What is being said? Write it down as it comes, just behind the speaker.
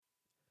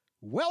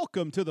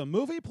Welcome to the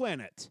Movie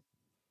Planet.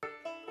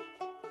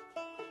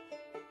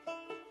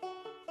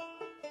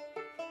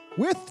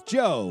 With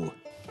Joe,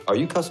 Are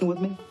you cussing with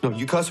me? No,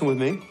 you cussing with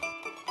me?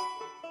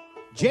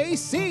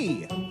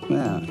 JC,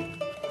 Well,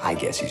 I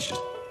guess he's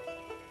just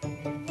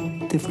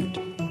different.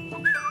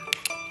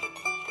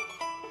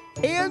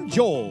 and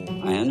Joel.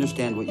 I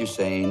understand what you're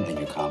saying, and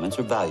your comments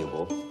are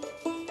valuable,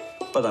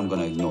 but I'm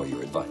going to ignore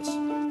your advice.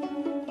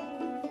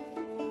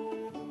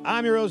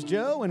 I'm your host,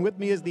 Joe, and with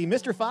me is the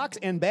Mr. Fox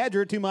and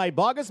Badger to my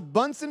Bogus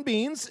Bunsen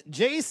Beans,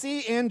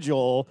 JC and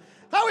Joel.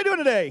 How are we doing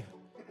today?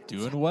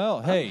 Doing well.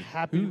 Hey,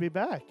 Happy to be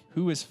back.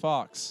 Who is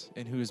Fox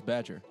and who is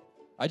Badger?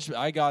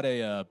 I got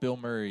a Bill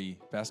Murray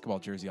basketball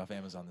jersey off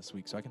Amazon this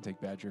week, so I can take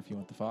Badger if you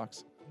want the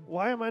Fox.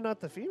 Why am I not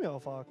the female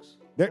Fox?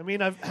 There- I mean,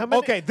 how many?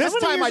 Okay, this how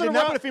many time years I did in a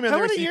not row- put a female how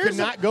there, many so you years could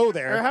not go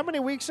there. Or how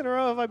many weeks in a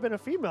row have I been a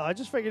female? I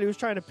just figured he was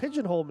trying to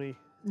pigeonhole me.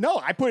 No,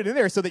 I put it in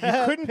there so that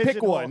you couldn't pick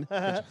Pigeonhole. one.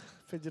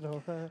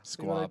 Pigeonhole. See what I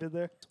Squab. did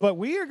there? But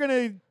we are going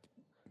to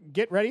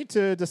get ready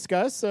to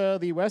discuss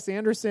the Wes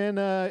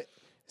Anderson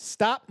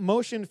stop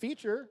motion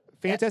feature,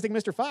 Fantastic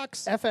Mr.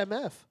 Fox.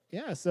 FMF.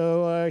 Yeah,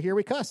 so here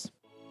we cuss.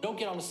 Don't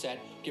get on the set,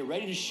 get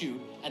ready to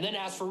shoot, and then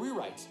ask for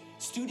rewrites.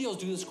 Studios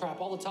do this crap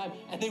all the time,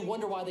 and they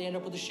wonder why they end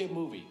up with a shit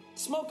movie.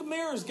 Smoke and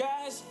mirrors,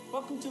 guys.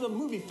 Welcome to the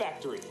movie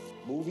factory.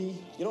 Movie?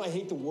 You know, I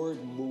hate the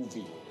word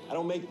movie. I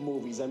don't make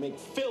movies, I make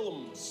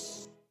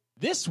films.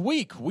 This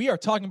week, we are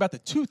talking about the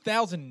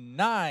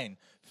 2009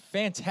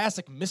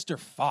 Fantastic Mr.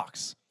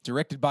 Fox,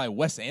 directed by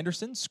Wes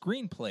Anderson,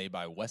 screenplay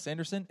by Wes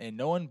Anderson and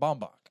Noah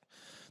Baumbach.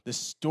 The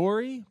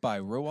story by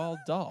Roald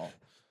Dahl.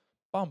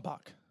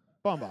 Baumbach.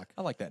 Bombach.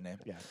 I like that name.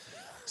 Yeah.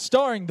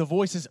 Starring the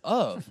voices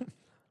of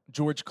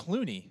George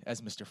Clooney as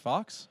Mr.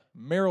 Fox,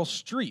 Meryl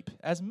Streep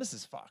as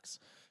Mrs. Fox,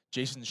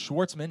 Jason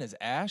Schwartzman as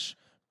Ash,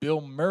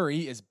 Bill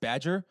Murray as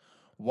Badger,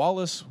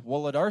 Wallace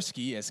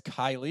Wolodarski as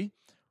Kylie,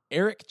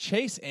 Eric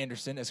Chase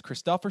Anderson as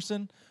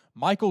Christopherson,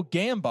 Michael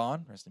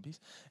Gambon, rest in peace,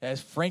 as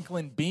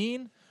Franklin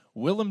Bean,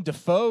 Willem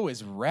Dafoe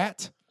as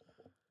Rat,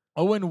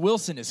 Owen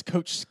Wilson as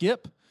Coach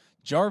Skip,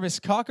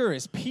 Jarvis Cocker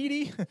as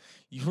Petey.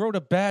 You wrote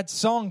a bad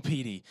song,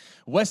 Petey.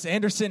 Wes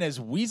Anderson as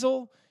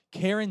Weasel,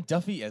 Karen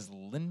Duffy as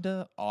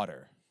Linda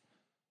Otter.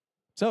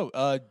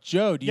 So,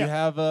 Joe, do you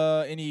have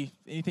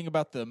anything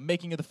about the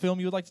making of the film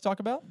you would like to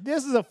talk about?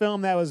 This is a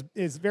film that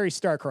is very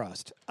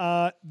star-crossed.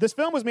 This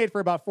film was made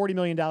for about $40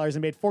 million and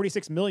made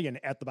 $46 million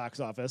at the box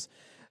office.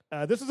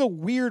 This was a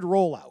weird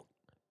rollout.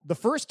 The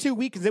first 2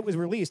 weeks it was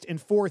released in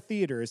 4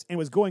 theaters and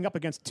was going up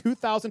against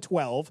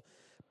 2012,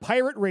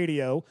 Pirate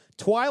Radio,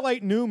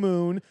 Twilight New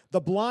Moon, The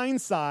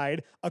Blind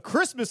Side, A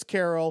Christmas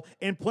Carol,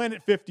 and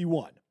Planet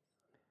 51.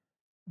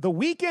 The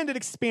weekend it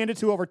expanded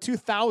to over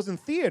 2,000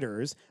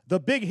 theaters. The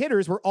big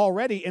hitters were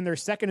already in their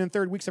second and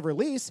third weeks of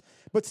release,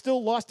 but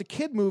still lost to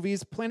kid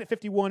movies Planet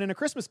 51 and A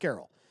Christmas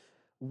Carol.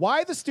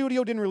 Why the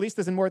studio didn't release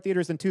this in more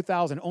theaters than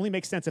 2,000 only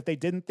makes sense if they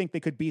didn't think they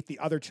could beat the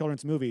other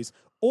children's movies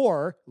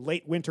or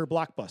late winter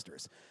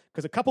blockbusters.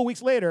 Because a couple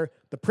weeks later,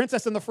 The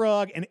Princess and the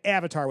Frog and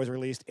Avatar was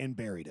released and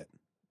buried it.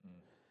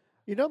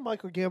 You know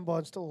Michael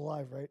Gambon's still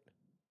alive, right?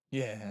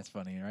 Yeah, that's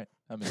funny, right?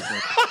 I missed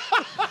it.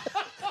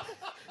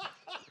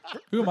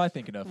 Who am I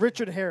thinking of?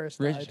 Richard Harris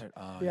died. Richard.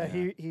 Oh, yeah,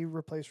 yeah. he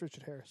replaced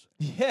Richard Harris.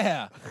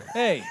 Yeah.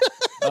 Hey,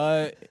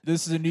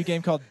 this is a new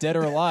game called Dead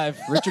or Alive.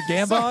 Richard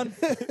Gambon,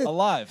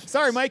 alive.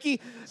 Sorry, Mikey.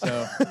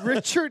 So,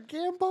 Richard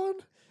Gambon?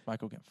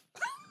 Michael Gambon.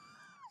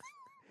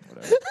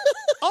 Whatever.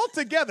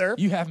 Altogether,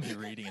 You have me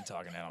reading and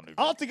talking. I don't do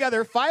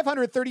Altogether,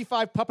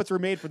 535 puppets were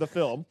made for the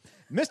film.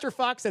 Mr.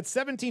 Fox had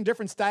 17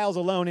 different styles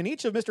alone, and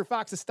each of Mr.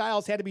 Fox's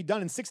styles had to be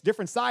done in 6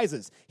 different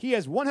sizes. He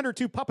has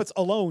 102 puppets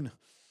alone.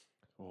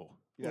 Oh.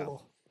 Yeah.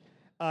 Oh.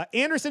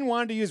 Anderson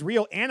wanted to use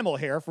real animal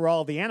hair for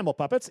all of the animal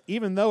puppets,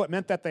 even though it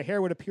meant that the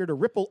hair would appear to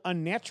ripple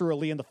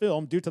unnaturally in the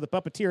film due to the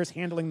puppeteers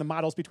handling the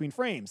models between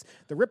frames.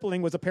 The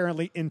rippling was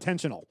apparently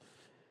intentional.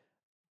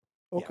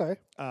 Okay.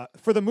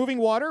 For the moving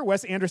water,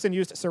 Wes Anderson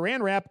used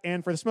saran wrap,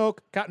 and for the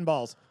smoke, cotton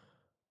balls.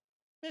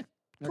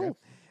 Cool.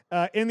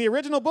 In the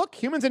original book,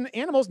 humans and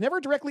animals never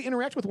directly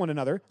interact with one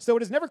another, so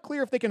it is never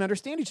clear if they can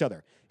understand each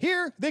other.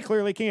 Here, they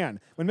clearly can.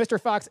 When Mr.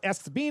 Fox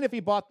asks Bean if he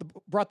brought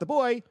the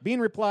boy, Bean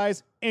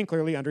replies and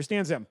clearly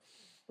understands him.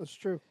 That's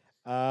true.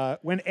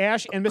 When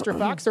Ash and Mr.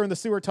 Fox are in the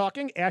sewer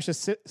talking, Ash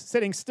is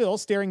sitting still,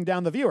 staring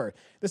down the viewer.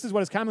 This is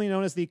what is commonly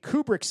known as the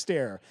Kubrick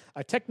stare,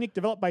 a technique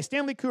developed by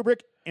Stanley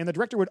Kubrick, and the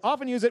director would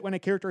often use it when a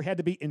character had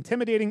to be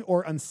intimidating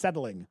or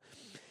unsettling.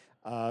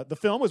 The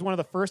film was one of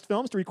the first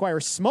films to require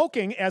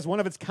smoking as one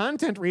of its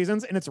content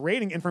reasons in its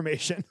rating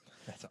information.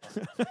 That's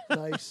awesome.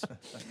 Nice.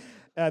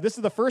 This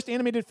is the first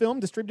animated film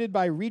distributed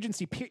by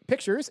Regency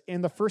Pictures,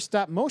 and the first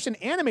stop-motion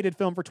animated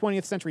film for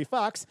 20th Century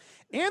Fox,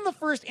 and the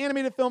first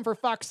animated film for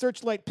Fox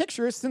Searchlight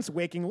Pictures since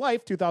Waking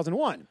Life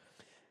 2001.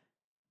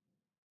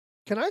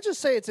 Can I just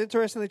say it's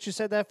interesting that you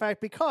said that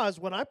fact, because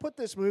when I put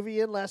this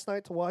movie in last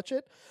night to watch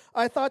it,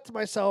 I thought to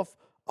myself,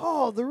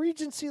 oh, the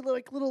Regency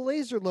little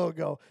laser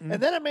logo. And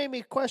then it made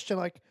me question,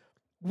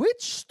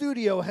 which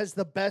studio has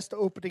the best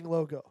opening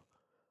logo?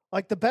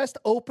 Like the best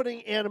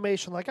opening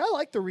animation. Like I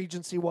like the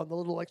Regency one, the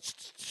little like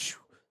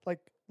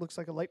looks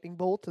like a lightning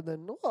bolt, and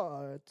then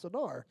it's an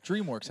R.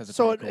 DreamWorks has a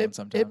So pretty cool one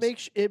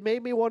sometimes. it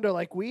made me wonder.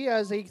 Like we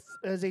as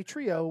a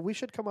trio, we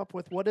should come up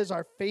with what is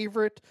our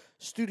favorite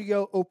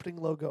studio opening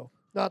logo.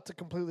 Not to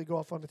completely go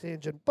off on a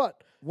tangent,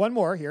 but One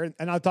more here,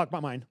 and I'll talk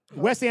about mine.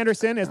 Wes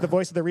Anderson as the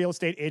voice of the real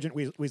estate agent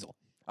Weasel.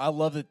 I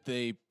love that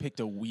they picked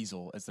a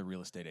weasel as the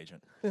real estate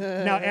agent.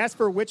 Now, as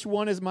for which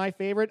one is my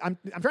favorite, I'm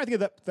trying to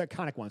think of the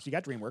iconic ones. You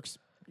got DreamWorks.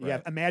 You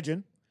have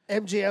Imagine,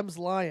 MGM's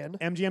Lion.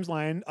 MGM's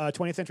Lion,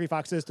 20th Century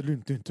Fox's,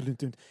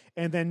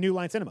 and then New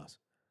Line Cinemas.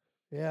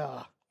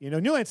 Yeah.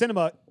 New Line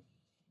Cinema,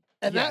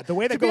 And yeah, that, the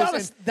way that to be goes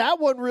honest, that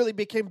one really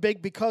became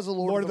big because of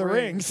Lord of the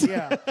Rings.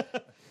 Yeah.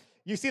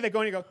 you see that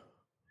going, you go,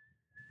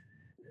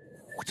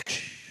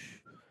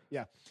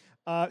 yeah.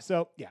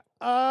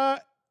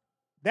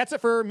 That's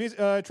it for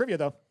trivia,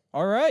 though.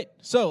 All right.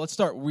 So let's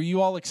start. Were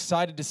you all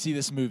excited to see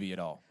this movie at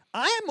all?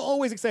 I am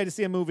always excited to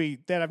see a movie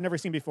that I've never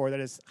seen before that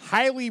is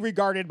highly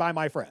regarded by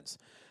my friends.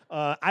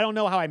 I don't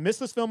know how I missed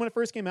this film when it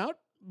first came out,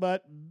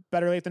 but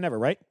better late than never,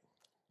 right?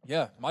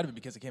 Yeah. Might have been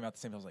because it came out the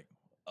same time. I was like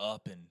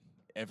Up and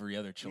every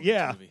other children's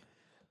Yeah. movie.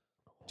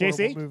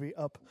 JC? Horrible movie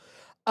Up.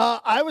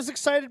 I was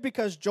excited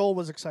because Joel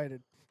was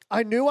excited.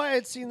 I knew I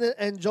had seen it,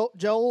 and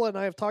Joel and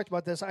I have talked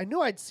about this. I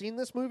knew I'd seen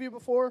this movie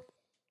before.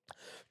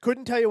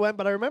 Couldn't tell you when,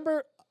 but I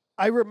remember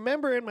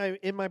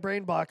in my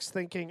brain box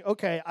thinking,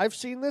 okay, I've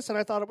seen this and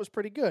I thought it was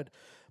pretty good.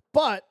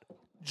 But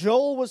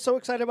Joel was so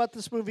excited about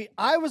this movie.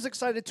 I was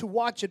excited to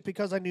watch it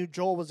because I knew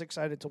Joel was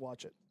excited to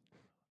watch it.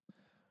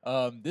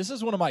 This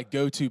is one of my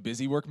go-to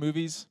busy work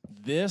movies.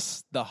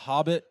 This, The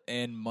Hobbit,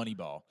 and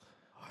Moneyball.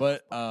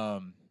 But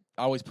I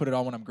always put it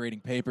on when I'm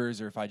grading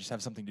papers or if I just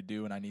have something to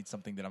do and I need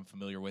something that I'm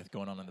familiar with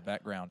going on in the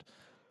background.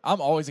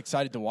 I'm always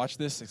excited to watch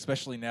this,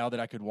 especially now that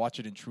I could watch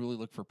it and truly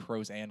look for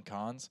pros and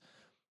cons.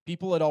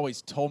 People had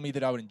always told me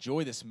that I would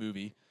enjoy this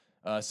movie,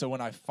 so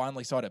when I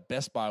finally saw it at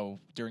Best Buy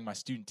during my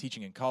student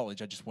teaching in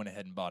college, I just went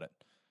ahead and bought it.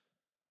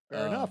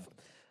 Fair enough.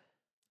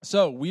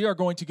 So we are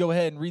going to go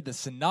ahead and read the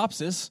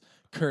synopsis,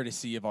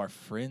 courtesy of our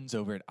friends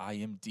over at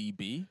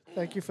IMDb.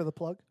 Thank you for the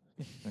plug.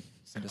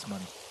 Send us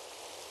money.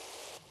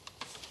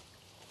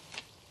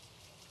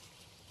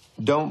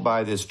 Don't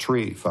buy this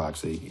tree,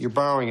 Foxy. You're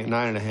borrowing at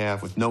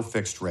 9.5 with no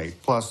fixed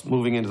rate, plus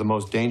moving into the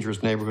most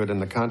dangerous neighborhood in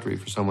the country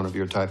for someone of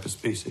your type of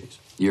species.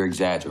 You're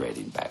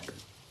exaggerating, Badger.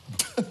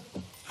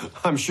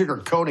 I'm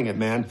sugarcoating it,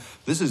 man.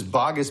 This is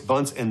Bogus,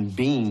 Bunce, and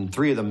Bean,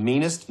 three of the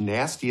meanest,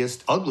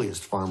 nastiest,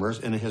 ugliest farmers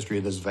in the history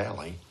of this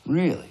valley.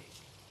 Really?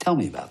 Tell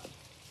me about them.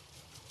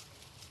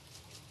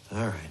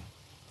 All right.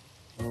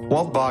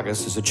 Walt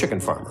Bogus is a chicken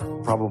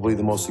farmer, probably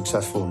the most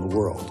successful in the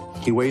world.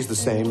 He weighs the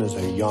same as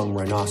a young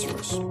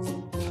rhinoceros.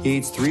 He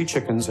eats 3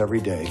 chickens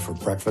every day for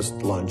breakfast,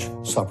 lunch,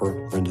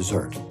 supper, and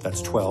dessert.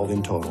 That's 12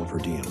 in total per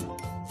diem.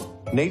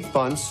 Nate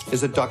Bunce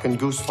is a duck and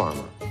goose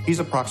farmer. He's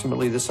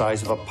approximately the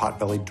size of a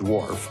pot-bellied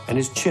dwarf, and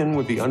his chin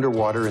would be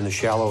underwater in the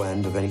shallow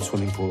end of any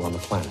swimming pool on the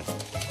planet.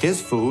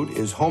 His food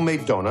is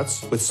homemade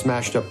donuts with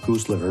smashed-up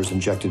goose livers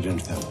injected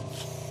into them.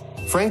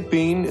 Frank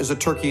Bean is a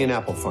turkey and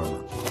apple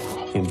farmer.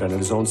 He invented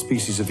his own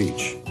species of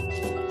each.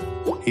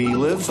 He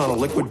lives on a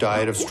liquid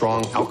diet of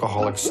strong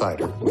alcoholic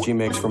cider, which he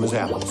makes from his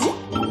apples.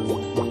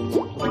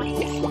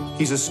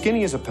 He's as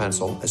skinny as a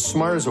pencil, as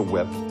smart as a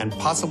whip, and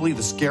possibly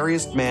the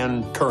scariest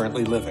man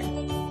currently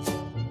living.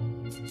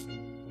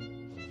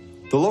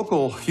 The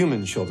local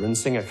human children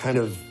sing a kind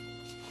of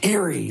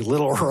eerie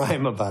little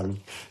rhyme about him.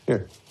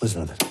 Here,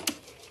 listen to this.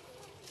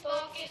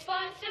 Buckets,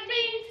 Bunce, and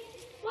Bean,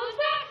 one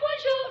fat, one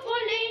short,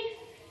 one lean.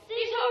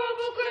 These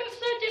horrible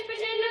groups are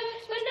different in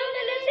looks, but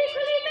nonetheless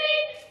equally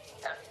mean.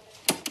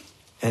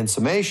 And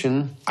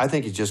summation, I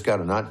think you just got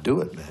to not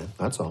do it, man.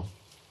 That's all.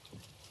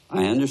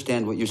 I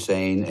understand what you're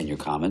saying, and your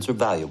comments are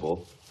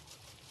valuable,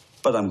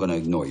 but I'm going to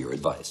ignore your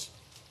advice.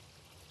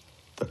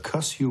 The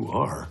cuss you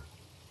are.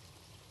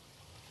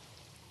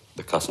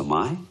 The cuss am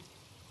I?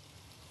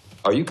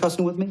 Are you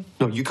cussing with me?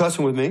 No, you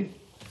cussing with me?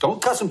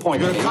 Don't cuss and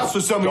point You're at me. gonna cuss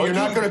with somebody. You're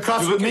not gonna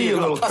cuss with me, you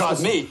little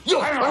cuss. With me.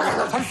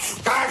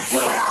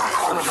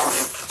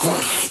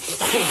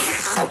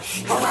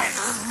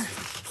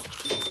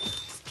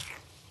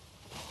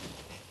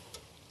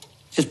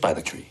 Just buy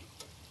the tree.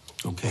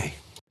 Okay.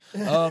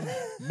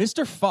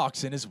 Mr.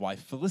 Fox and his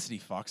wife, Felicity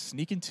Fox,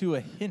 sneak into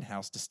a hen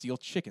house to steal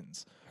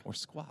chickens, or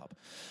squab.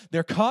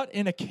 They're caught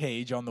in a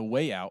cage on the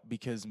way out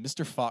because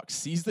Mr. Fox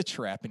sees the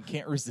trap and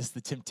can't resist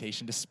the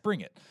temptation to spring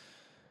it.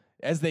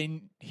 As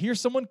they hear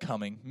someone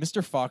coming,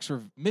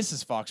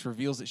 Mrs. Fox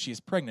reveals that she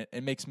is pregnant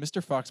and makes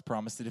Mr. Fox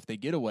promise that if they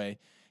get away,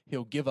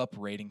 he'll give up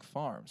raiding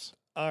farms.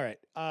 All right.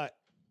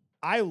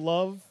 I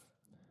love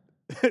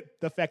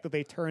the fact that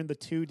they turned the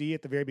 2D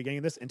at the very beginning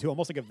of this into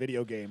almost like a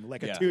video game,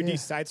 like a 2D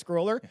side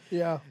scroller.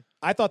 Yeah.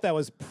 I thought that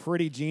was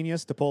pretty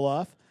genius to pull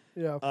off.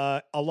 Yeah.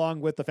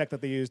 Along with the fact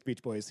that they used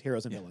Beach Boys,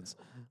 Heroes and Villains.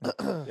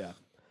 Yeah.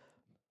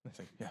 It's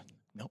like,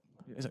 nope.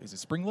 Is it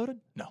spring loaded?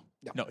 No,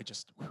 it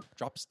just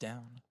drops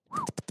down.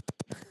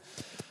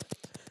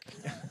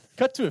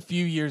 Cut to a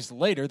few years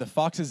later, the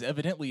Foxes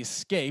evidently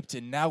escaped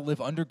and now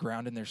live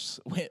underground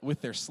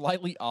with their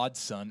slightly odd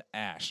son,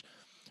 Ash.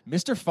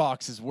 Mr.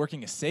 Fox is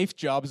working a safe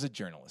job as a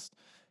journalist.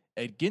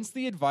 Against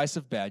the advice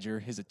of Badger,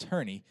 his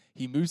attorney,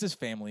 he moves his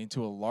family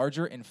into a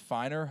larger and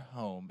finer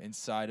home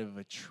inside of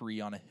a tree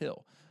on a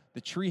hill.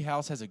 The tree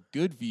house has a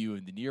good view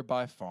of the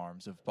nearby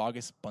farms of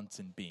Bogus,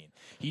 Bunsen, Bean.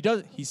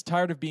 He's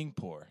tired of being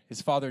poor.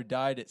 His father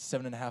died at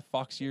 7.5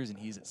 Fox years, and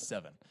he's at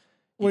 7.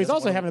 Well, he's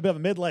also having a bit of a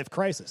midlife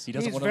crisis. He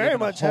doesn't He's want to very live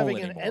in a much hole having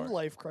anymore. an end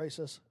life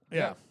crisis.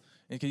 Yeah.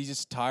 And 'cause he's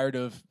just tired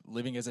of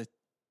living as a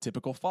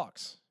typical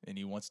fox, and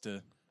he wants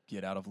to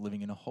get out of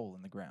living in a hole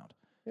in the ground.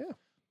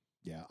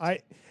 Yeah.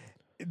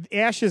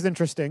 Ash is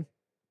interesting.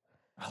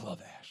 I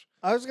love Ash.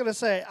 I was going to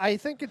say, I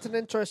think it's an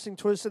interesting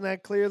twist in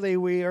that clearly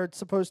we are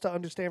supposed to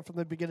understand from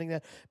the beginning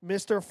that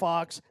Mr.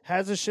 Fox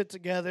has his shit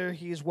together.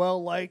 He's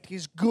well liked.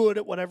 He's good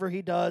at whatever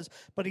he does,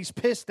 but he's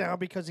pissed now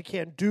because he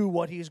can't do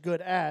what he's good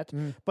at.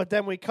 But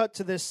then we cut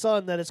to this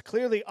son that is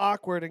clearly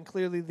awkward and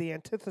clearly the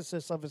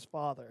antithesis of his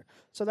father.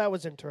 So that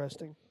was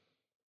interesting.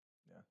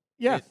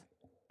 Yeah.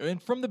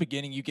 And from the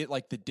beginning, you get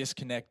like the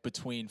disconnect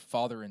between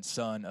father and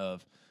son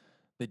of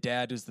the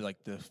dad is the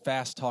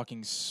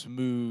fast-talking,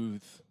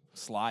 smooth,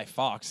 sly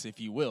fox,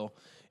 if you will,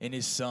 and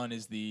his son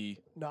is the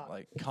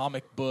like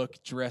comic book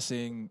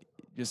dressing,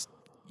 just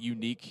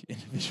unique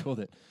individual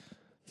that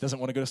doesn't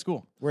want to go to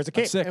school. Wears a I'm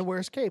cape. sick. And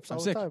wears capes I'm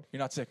all sick. the time.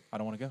 You're not sick. I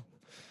don't want to go.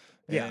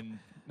 Yeah. And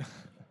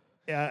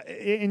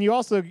And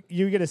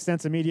you get a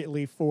sense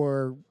immediately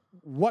for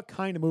what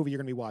kind of movie you're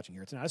going to be watching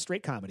here. It's not a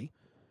straight comedy.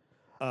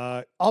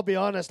 I'll be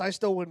honest, I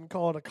still wouldn't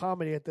call it a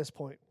comedy at this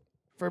point.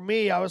 For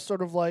me, I was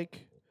sort of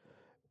like,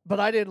 but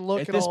I didn't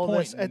look at this all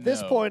point, this. At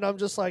this no. point, I'm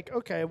just like,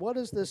 okay, what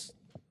is this?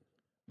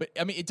 But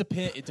I mean, it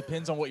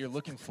depends on what you're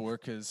looking for,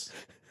 because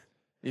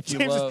if you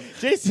James love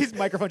JC's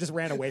microphone just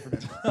ran away from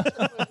him.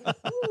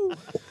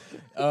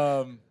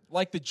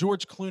 like the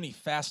George Clooney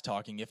fast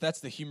talking, if that's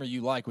the humor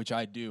you like, which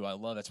I do, I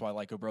love. That's why I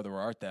like Oh Brother Where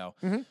Art Thou.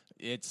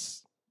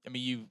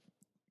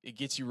 It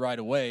gets you right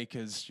away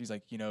because she's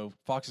like,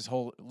 foxes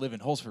live in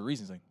holes for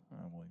reasons. Like,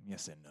 oh, well,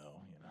 yes and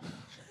no.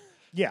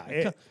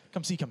 Yeah.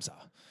 Come see, come saw.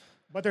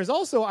 But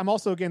I'm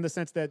also getting the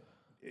sense that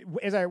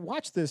as I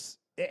watch this,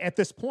 at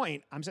this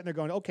point, I'm sitting there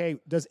going, okay,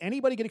 does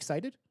anybody get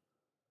excited?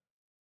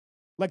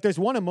 Like there's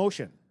one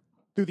emotion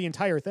through the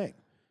entire thing.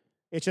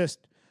 It's just,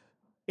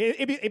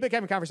 it'd be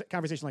having a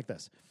conversation like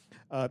this.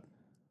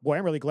 Boy,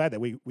 I'm really glad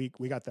that we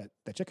got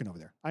that chicken over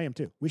there. I am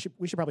too. We should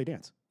probably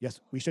dance. Yes,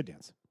 we should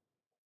dance.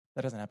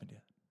 That hasn't happened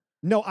yet.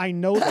 No, I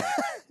know that.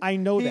 I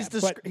know He's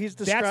that. But he's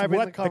that's describing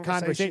what the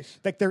conversation.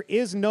 Like there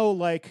is no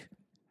like.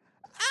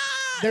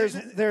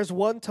 There's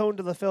one tone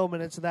to the film,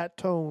 and it's that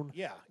tone.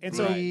 Yeah, and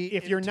so The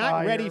if you're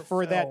not ready entire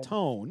for that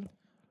film. tone,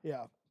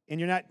 Yeah. and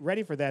you're not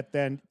ready for that,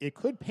 then it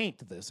could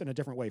paint this in a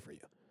different way for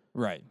you.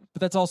 Right. But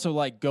that's also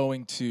like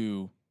going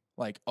to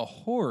like a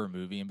horror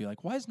movie and be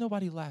like, why is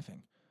nobody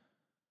laughing?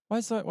 Why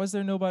is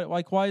there nobody?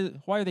 Like, why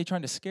are they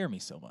trying to scare me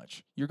so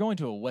much? You're going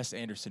to a Wes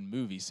Anderson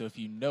movie, so if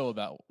you know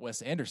about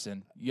Wes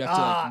Anderson, you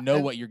have to know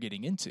what you're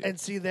getting into. And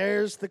see,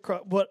 there's the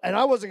and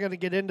I wasn't going to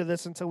get into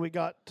this until we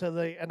got to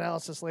the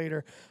analysis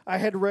later. I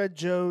had read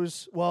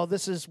Joe's. Well,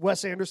 this is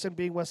Wes Anderson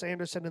being Wes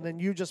Anderson, and then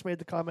you just made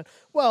the comment.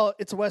 Well,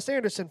 it's a Wes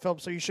Anderson film,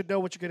 so you should know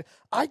what you're getting.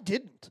 I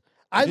didn't.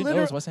 I didn't know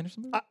it was Wes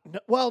Anderson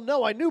movie?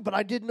 No, I knew, but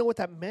I didn't know what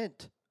that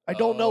meant. I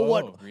don't know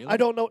what. Really? I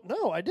don't know.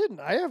 No, I didn't.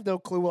 I have no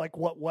clue like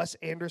what Wes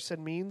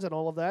Anderson means and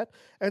all of that.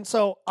 And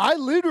so I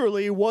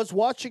literally was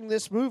watching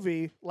this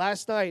movie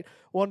last night,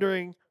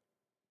 wondering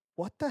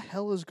what the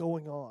hell is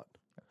going on.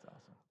 That's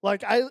awesome.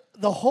 Like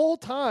the whole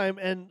time,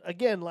 and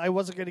again, I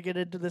wasn't going to get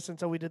into this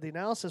until we did the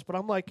analysis, but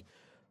I'm like,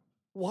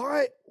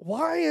 why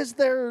is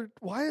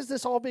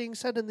this all being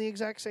said in the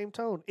exact same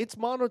tone? It's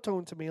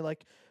monotone to me,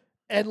 like,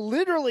 and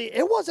literally,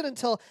 it wasn't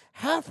until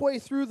halfway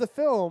through the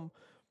film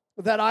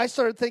that I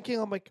started thinking,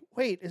 I'm like,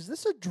 wait, is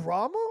this a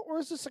drama or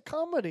is this a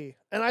comedy?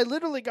 And I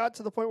literally got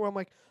to the point where I'm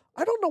like,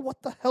 I don't know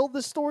what the hell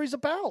this story's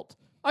about.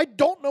 I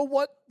don't know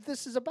what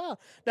this is about.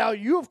 Now,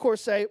 you, of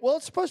course, say, well,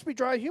 it's supposed to be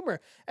dry humor.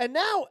 And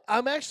now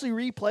I'm actually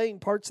replaying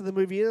parts of the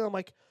movie, and I'm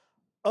like,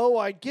 oh,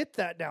 I get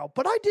that now.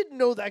 But I didn't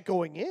know that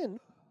going in.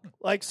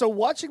 Like, so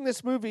watching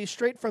this movie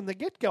straight from the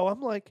get-go,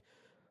 I'm like,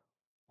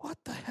 what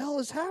the hell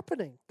is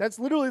happening? That's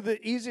literally the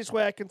easiest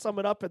way I can sum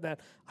it up in that.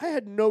 I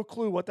had no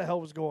clue what the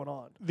hell was going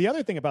on. The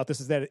other thing about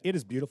this is that it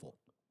is beautiful.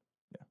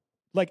 Yeah.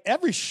 Like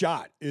every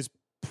shot is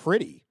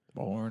pretty.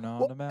 Born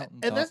on the mountain.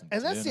 And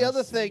that's the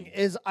other thing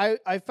is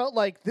I felt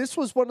like this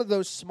was one of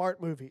those smart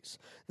movies.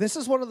 This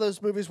is one of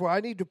those movies where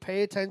I need to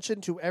pay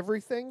attention to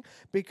everything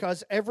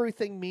because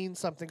everything means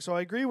something. So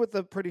I agree with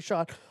the pretty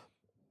shot.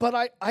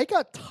 But I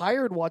got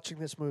tired watching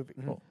this movie.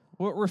 Mm-hmm.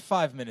 We're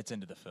 5 minutes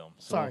into the film.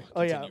 So sorry.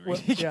 we'll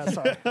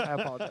Sorry. I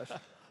apologize.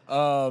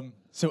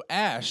 So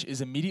Ash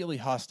is immediately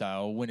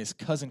hostile when his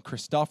cousin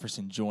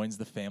Christopherson joins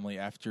the family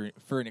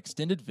for an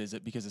extended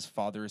visit because his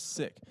father is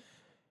sick.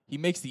 He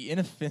makes the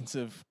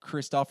inoffensive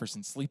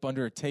Christopherson sleep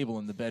under a table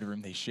in the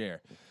bedroom they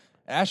share.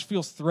 Ash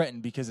feels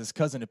threatened because his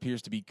cousin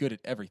appears to be good at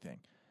everything.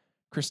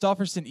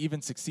 Christopherson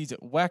even succeeds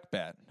at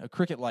Whack-Bat, a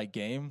cricket-like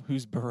game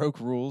whose Baroque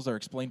rules are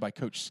explained by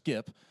Coach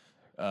Skip,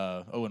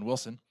 Owen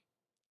Wilson,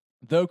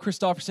 though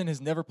Christopherson has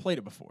never played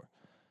it before.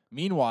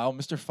 Meanwhile,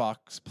 Mr.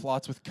 Fox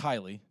plots with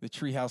Kylie, the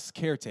treehouse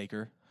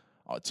caretaker,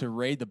 to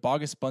raid the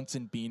Bogus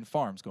Bunsen Bean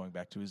Farms, going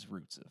back to his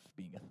roots of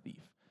being a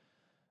thief.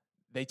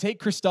 They take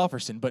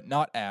Christopherson, but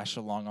not Ash,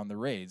 along on the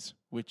raids,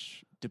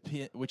 which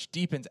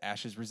deepens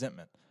Ash's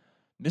resentment.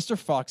 Mr.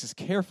 Fox is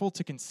careful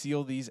to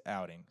conceal these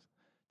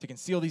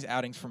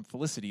outings from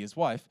Felicity, his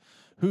wife,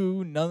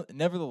 who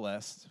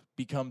nevertheless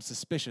becomes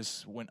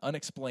suspicious when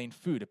unexplained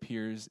food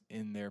appears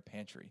in their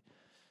pantry.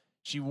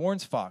 She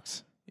warns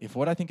Fox, if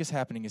what I think is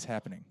happening,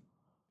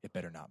 it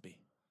better not be.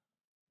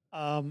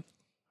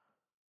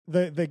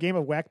 The game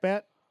of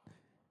Whack-Bat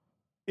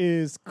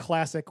is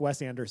classic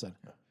Wes Anderson.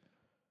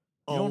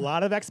 A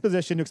lot of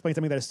exposition to explain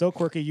something that is so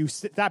quirky. You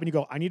stop and you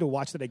go, I need to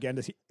watch that again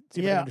to see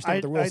if I understand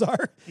what the rules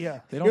are.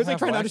 Yeah. They It don't was like have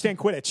trying to Whack- understand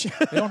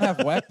Quidditch. They don't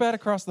have Whack-Bat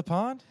across the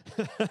pond?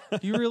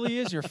 He really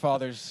is your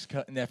father's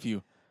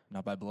nephew.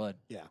 Not by blood.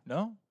 Yeah.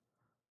 No?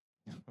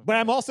 But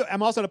I'm also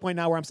at a point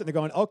now where I'm sitting there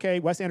going, okay,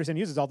 Wes Anderson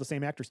uses all the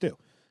same actors too.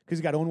 Because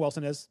he's got Owen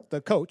Wilson as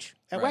the coach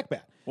at Right.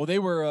 Whack-Bat. Well, they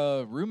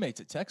were roommates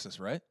at Texas,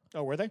 right?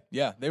 Oh, were they?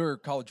 Yeah, they were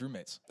college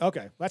roommates.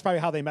 Okay. That's probably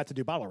how they met to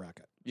do Bottle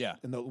Rocket Yeah,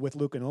 with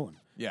Luke and Owen.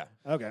 yeah.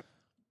 Okay.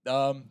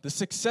 The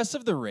success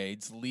of the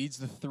raids leads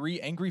the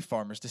three angry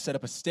farmers to set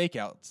up a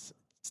stakeout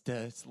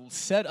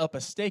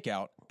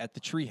at the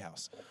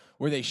treehouse,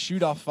 where they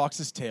shoot off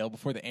Fox's tail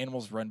before the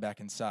animals run back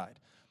inside.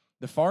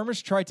 The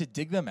farmers try to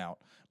dig them out,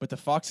 but the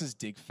foxes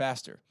dig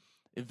faster.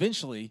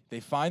 Eventually, they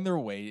find their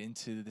way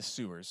into the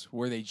sewers,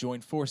 where they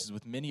join forces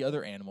with many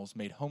other animals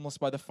made homeless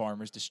by the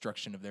farmers'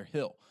 destruction of their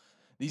hill.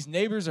 These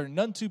neighbors are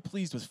none too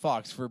pleased with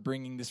Fox for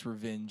bringing this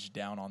revenge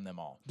down on them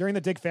all. During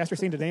the Dig Faster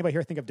scene, did anybody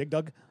here think of Dig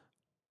Dug?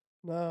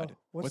 No. What's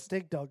what's-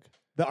 Dig Dug?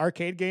 The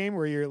arcade game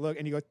where you look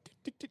and you go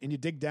tick, tick, and you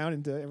dig down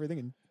into everything.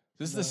 And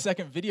This is the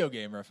second video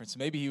game reference.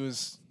 Maybe he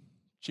was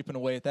chipping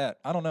away at that.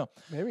 I don't know.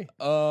 Maybe.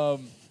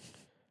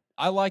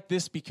 I like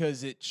this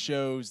because it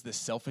shows the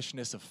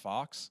selfishness of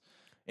Fox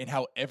and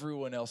how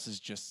everyone else is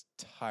just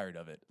tired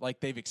of it. Like,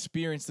 they've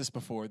experienced this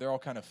before. They're all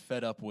kind of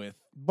fed up with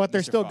but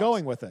they're Mr. still Fox.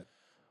 going with it.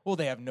 Well,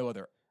 they have no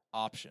other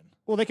option.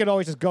 Well, they could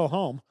always just go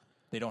home.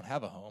 They don't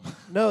have a home.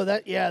 No,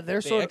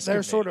 they're sort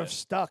excavated of it.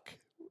 stuck.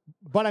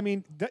 But I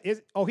mean,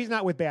 he's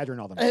not with Badger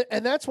and all them.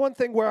 And that's one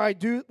thing where I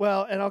do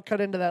well, and I'll cut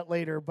into that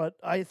later. But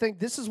I think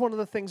this is one of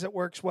the things that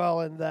works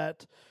well in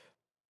that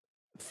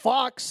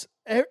Fox.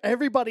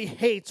 Everybody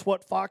hates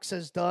what Fox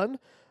has done,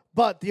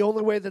 but the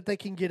only way that they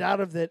can get out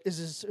of it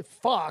is if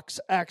Fox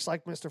acts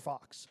like Mr.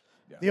 Fox.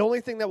 Yeah. The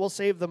only thing that will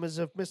save them is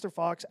if Mr.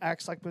 Fox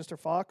acts like Mr.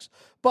 Fox.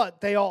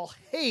 But they all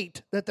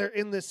hate that they're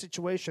in this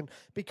situation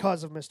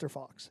because of Mr.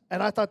 Fox.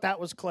 And I thought that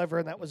was clever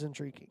and that was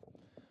intriguing.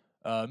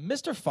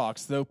 Mr.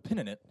 Fox, though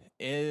penitent,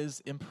 is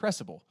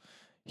impressible.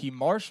 He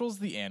marshals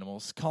the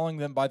animals, calling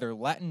them by their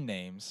Latin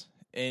names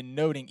and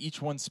noting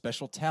each one's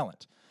special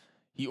talent.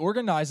 He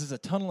organizes a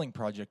tunneling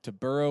project to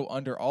burrow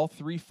under all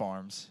three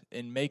farms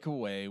and make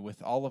away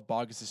with all of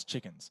Bogus's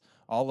chickens,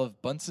 all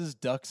of Bunce's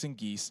ducks and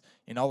geese,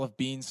 and all of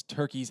Bean's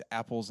turkeys,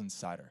 apples, and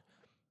cider.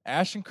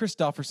 Ash and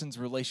Christopherson's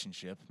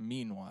relationship,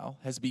 meanwhile,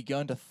 has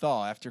begun to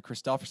thaw after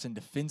Christopherson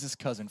defends his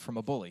cousin from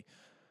a bully.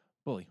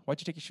 Bully,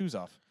 why'd you take your shoes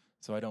off?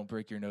 So I don't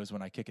break your nose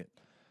when I kick it.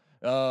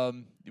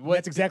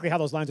 That's exactly how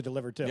those lines are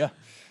delivered too.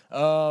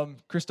 Yeah.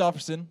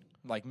 Christopherson,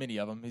 like many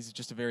of them, he's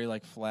just a very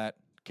flat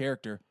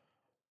character,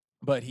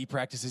 but he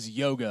practices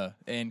yoga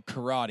and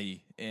karate,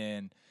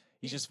 and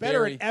he's just Better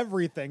very at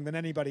everything than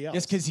anybody else.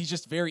 Yes, because he's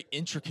just very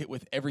intricate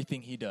with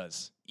everything he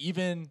does.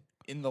 Even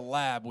in the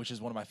lab, which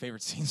is one of my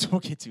favorite scenes we'll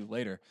get to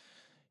later,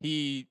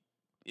 he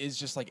is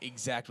just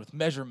exact with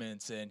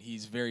measurements, and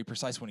he's very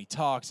precise when he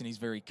talks, and he's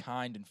very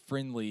kind and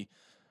friendly.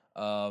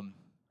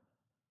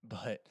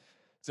 But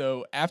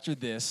so after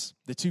this,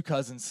 the two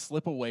cousins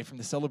slip away from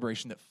the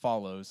celebration that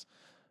follows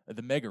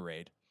the mega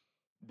raid.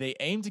 They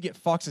aim to get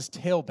Fox's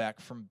tail back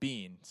from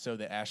Bean so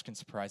that Ash can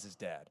surprise his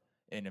dad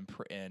and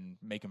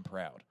make him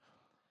proud.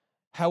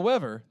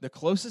 However, the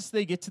closest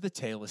they get to the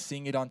tail is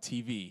seeing it on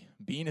TV.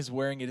 Bean is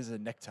wearing it as a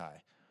necktie.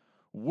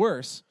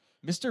 Worse,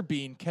 Mr.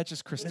 Bean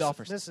catches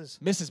Christopherson.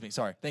 Mrs. Bean,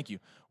 sorry, thank you.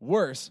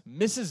 Worse,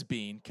 Mrs.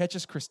 Bean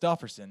catches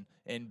Christopherson,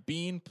 and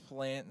Bean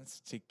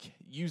plans to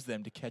use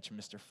them to catch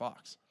Mr.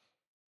 Fox.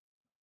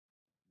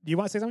 Do you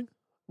want to say something?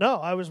 No,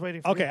 I was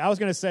waiting for Okay, I was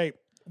going to say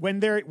when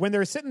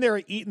they're sitting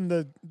there eating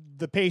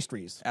the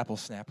pastries. Apple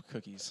Snap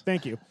cookies.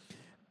 Thank you.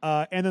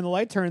 And then the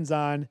light turns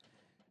on.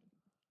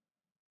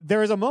 There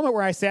was a moment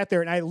where I sat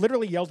there and I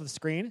literally yelled at the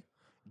screen,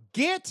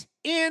 "Get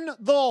in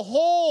the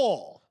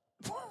hole!"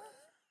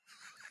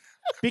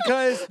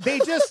 Because they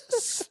just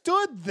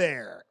stood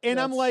there, and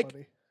That's I'm like,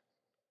 funny.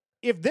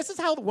 if this is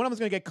how one of them's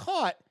going to get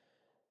caught,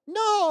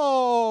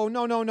 no.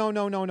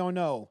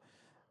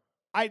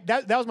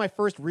 That was my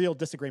first real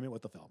disagreement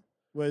with the film,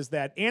 was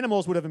that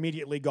animals would have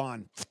immediately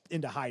gone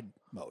into hide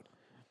mode.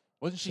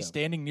 Wasn't she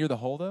standing near the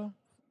hole, though?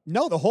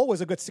 No, the hole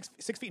was a good six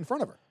feet in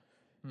front of her.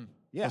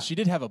 Yeah. Well, she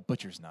did have a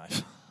butcher's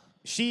knife.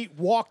 She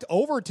walked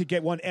over to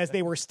get one as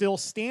they were still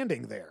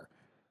standing there.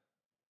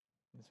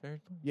 That's very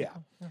cool. Yeah.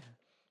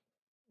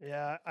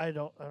 Yeah, I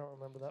don't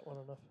remember that one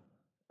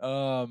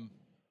enough.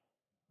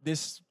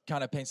 this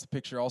kind of paints the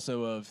picture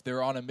also of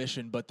they're on a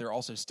mission, but they're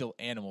also still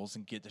animals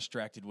and get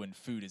distracted when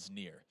food is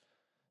near.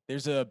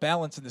 There's a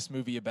balance in this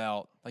movie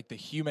about like the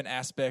human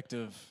aspect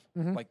of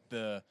like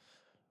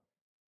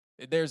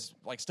there's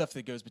like stuff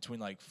that goes between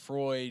like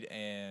Freud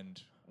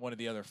and one of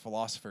the other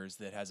philosophers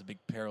that has a big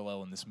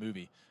parallel in this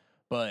movie,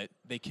 but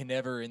they can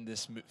never in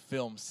this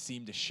film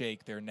seem to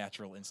shake their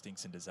natural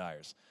instincts and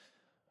desires.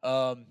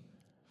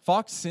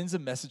 Fox sends a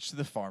message to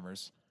the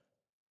farmers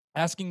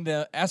asking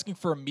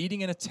for a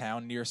meeting in a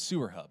town near a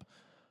sewer hub.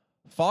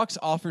 Fox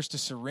offers to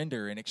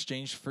surrender in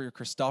exchange for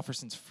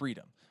Christopherson's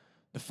freedom.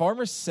 The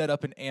farmers set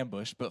up an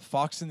ambush, but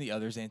Fox and the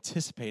others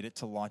anticipate it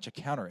to launch a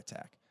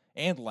counterattack.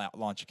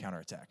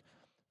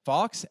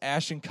 Fox,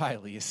 Ash, and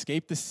Kylie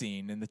escape the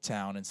scene in the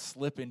town and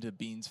slip into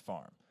Bean's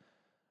farm.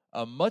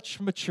 A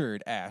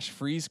much-matured Ash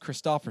frees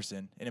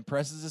Christopherson and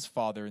impresses his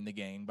father and the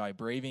gang by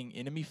braving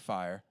enemy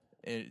fire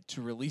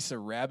to release a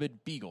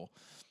rabid beagle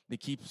that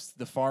keeps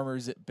the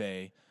farmers at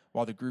bay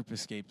while the group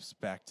escapes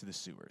back to the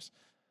sewers.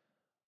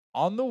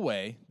 On the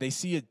way, they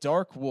see a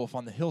dark wolf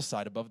on the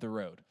hillside above the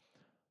road.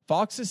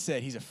 Fox has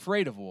said he's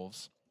afraid of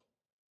wolves,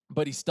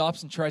 but he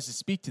stops and tries to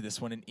speak to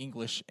this one in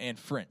English and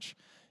French.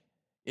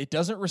 It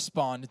doesn't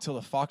respond until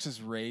the fox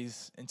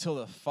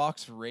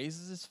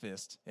raises his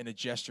fist in a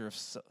gesture of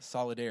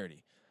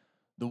solidarity.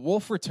 The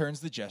wolf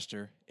returns the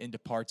gesture and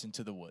departs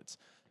into the woods.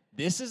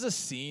 This is a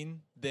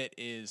scene that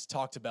is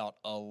talked about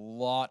a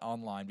lot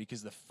online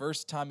because the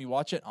first time you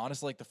watch it,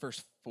 honestly, like the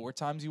first 4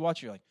 times you watch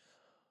it, you're like,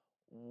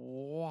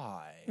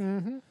 why?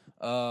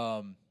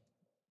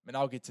 And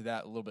I'll get to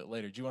that a little bit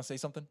later. Do you want to say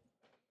something?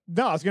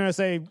 No, I was going to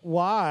say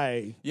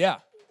why. Yeah.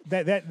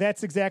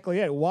 That's exactly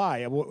it.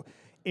 Why?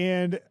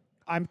 And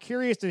I'm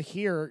curious to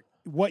hear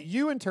what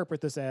you interpret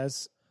this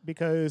as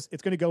because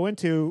it's going to go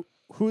into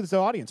who's the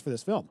audience for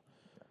this film.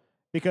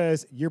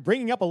 Because you're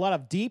bringing up a lot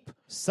of deep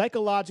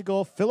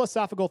psychological,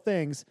 philosophical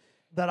things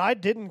that I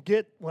didn't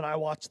get when I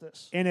watched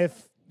this. And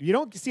if you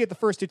don't see it the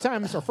first 2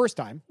 times or first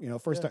time,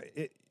 time,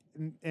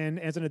 and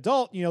as an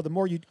adult, the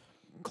more you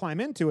climb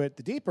into it,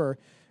 the deeper,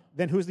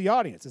 then who's the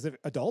audience? Is it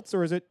adults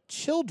or is it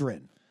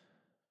children?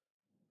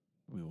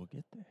 We will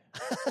get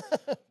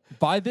there.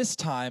 By this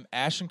time,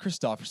 Ash and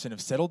Christopherson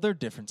have settled their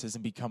differences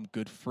and become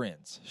good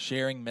friends,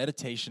 sharing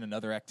meditation and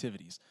other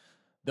activities.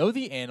 Though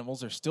the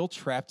animals are still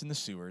trapped in the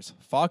sewers,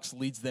 Fox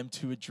leads them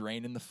to a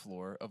drain in the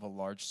floor of a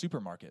large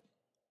supermarket,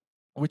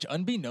 which,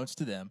 unbeknownst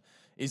to them,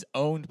 is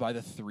owned by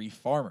the 3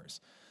 farmers.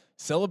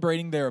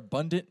 Celebrating their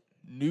abundant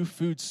new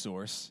food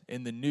source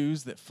in the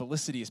news that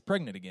Felicity is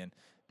pregnant again,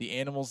 the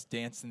animals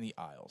dance in the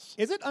aisles.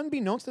 Is it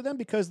unbeknownst to them?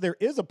 Because there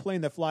is a plane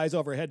that flies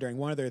overhead during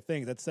one of their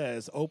things that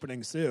says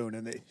opening soon,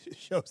 and it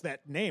shows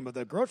that name of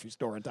the grocery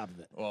store on top of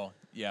it. Well,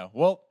 yeah.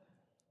 Well,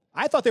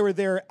 I thought they were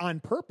there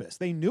on purpose.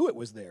 They knew it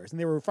was theirs, and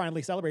they were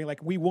finally celebrating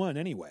like we won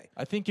anyway.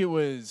 I think it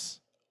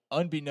was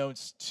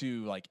unbeknownst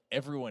to like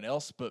everyone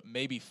else, but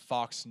maybe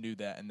Fox knew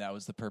that, and that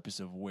was the purpose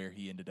of where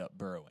he ended up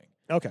burrowing.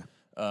 Okay.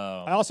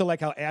 I also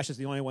like how Ash is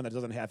the only one that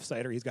doesn't have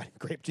cider. He's got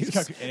grape juice.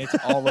 And it's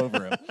all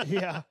over him.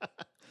 Yeah.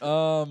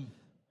 Well,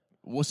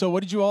 so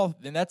what did you all,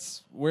 and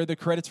that's where the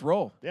credits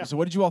roll. Yeah. So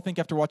what did you all think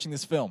after watching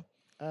this film?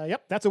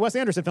 Yep, that's a Wes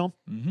Anderson film.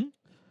 Mm-hmm.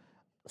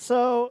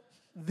 So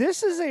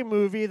this is a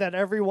movie that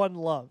everyone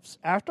loves.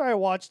 After I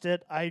watched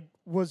it, I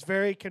was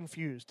very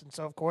confused. And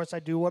so, of course, I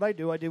do what I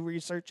do. I do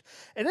research.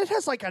 And it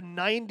has like a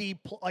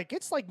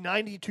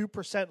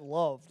 92%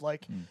 love.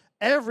 Like,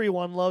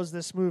 everyone loves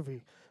this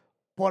movie.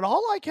 But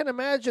all I can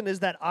imagine is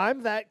that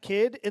I'm that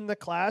kid in the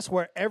class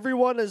where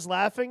everyone is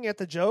laughing at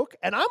the joke.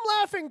 And I'm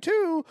laughing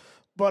too,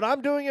 but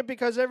I'm doing it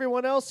because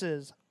everyone else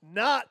is.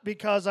 Not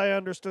because I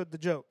understood the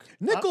joke.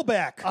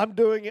 Nickelback. I'm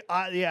doing it.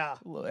 Yeah.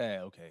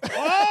 Okay.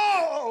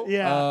 Oh!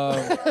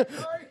 Yeah.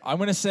 I'm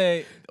going to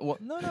say, well,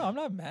 no, I'm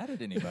not mad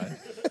at anybody.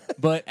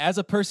 But as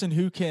a person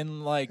who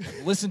can like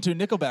listen to a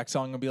Nickelback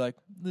song and be like,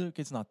 look,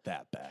 it's not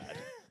that bad.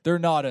 They're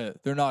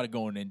not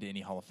going into any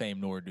Hall of Fame,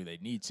 nor do they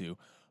need to.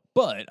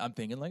 But I'm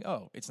thinking like,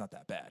 oh, it's not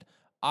that bad.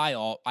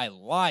 I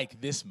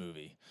like this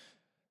movie.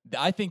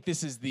 I think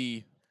this is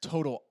the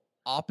total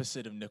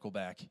opposite of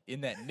Nickelback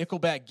in that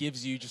Nickelback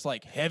gives you just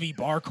like heavy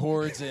bar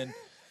chords and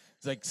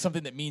it's like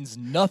something that means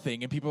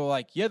nothing. And people are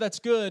like, yeah, that's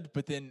good.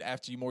 But then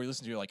after you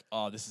listen to it, you're like,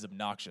 oh, this is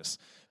obnoxious.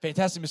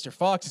 Fantastic Mr.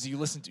 Fox, as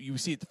you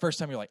see it the first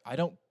time, you're like, I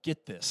don't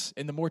get this.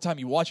 And the more time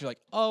you watch, you're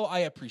like, oh, I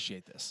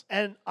appreciate this.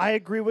 And I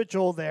agree with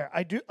Joel there.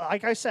 I do.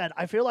 Like I said,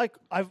 I feel like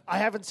I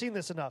haven't seen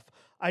this enough.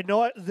 I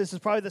know this is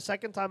probably the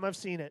second time I've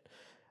seen it.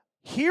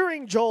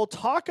 Hearing Joel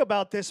talk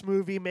about this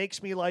movie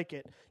makes me like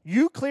it.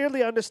 You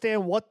clearly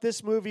understand what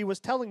this movie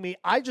was telling me.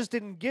 I just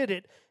didn't get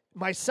it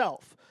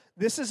myself.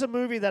 This is a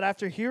movie that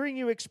after hearing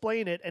you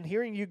explain it and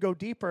hearing you go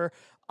deeper,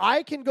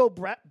 I can go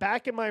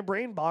back in my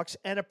brain box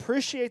and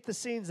appreciate the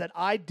scenes that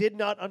I did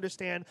not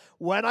understand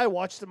when I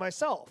watched it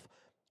myself.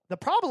 The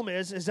problem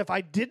is if I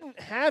didn't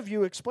have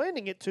you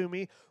explaining it to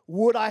me,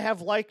 would I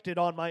have liked it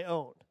on my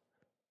own?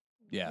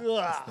 Yeah.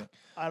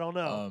 I don't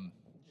know.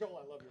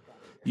 Joel, I love your comment.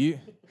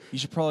 You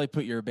should probably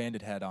put your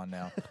bandit hat on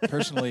now.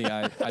 Personally,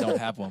 I don't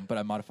have one, but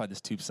I modified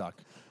this tube sock.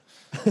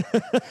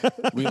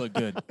 We look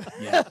good.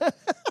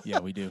 Yeah,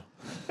 we do.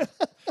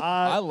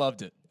 I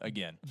loved it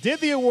again. Did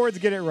the awards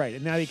get it right?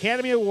 And now the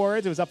Academy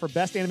Awards, it was up for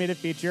Best Animated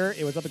Feature.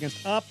 It was up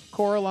against Up,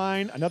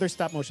 Coraline, another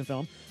stop-motion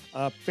film,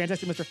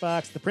 Fantastic Mr.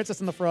 Fox, The Princess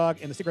and the Frog,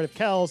 and The Secret of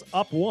Kells.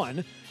 Up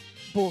won.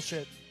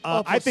 Bullshit.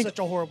 Up was I think such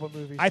a horrible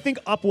movie. I think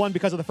Up won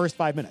because of the first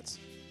 5 minutes.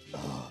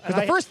 Because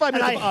the first 5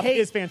 minutes of Up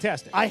is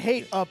fantastic. I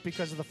hate Up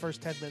because of the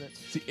first 10 minutes.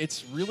 See,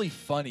 it's really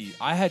funny.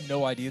 I had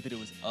no idea that it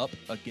was Up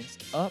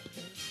against Up,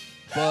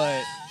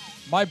 but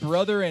my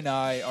brother and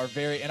I are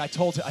very. And I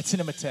sent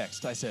him a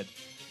text. I said,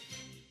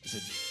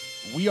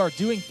 we are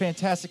doing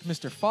Fantastic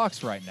Mr.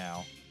 Fox right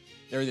now,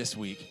 or this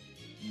week.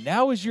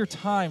 Now is your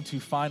time to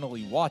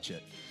finally watch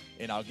it,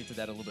 and I'll get to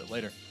that a little bit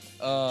later.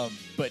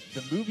 But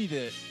the movie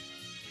that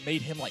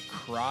made him like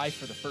cry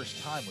for the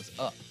first time was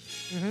Up.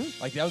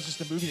 Mm-hmm. Like that was just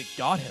a movie that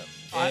got him.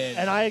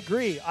 And I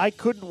agree. I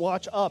couldn't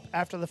watch Up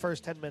after the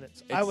first 10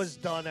 minutes. I was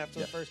done after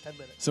the first 10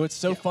 minutes. So it's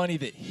so funny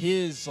that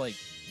his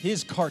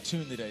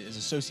cartoon that is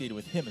associated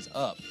with him is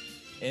Up.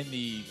 And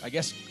I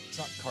guess it's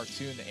not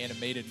cartoon, the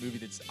animated movie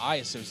that I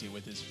associate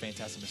with is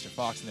Fantastic Mr.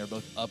 Fox, and they're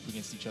both up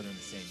against each other in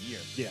the same year.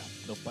 Yeah.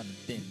 No pun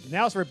intended.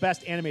 Now it's for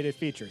Best Animated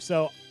Feature.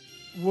 So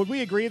would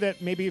we agree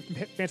that maybe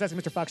Fantastic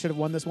Mr. Fox should have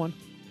won this one?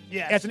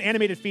 Yeah. As an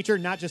animated feature,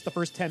 not just the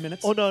first 10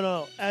 minutes? Oh,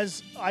 no.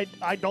 As I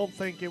don't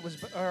think it was,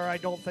 or I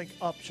don't think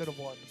Up should have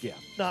won. Yeah.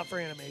 Not for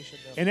animation,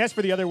 no. And as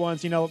for the other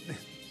ones,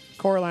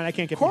 Coraline, I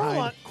can't get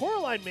behind.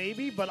 Coraline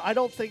maybe, but I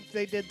don't think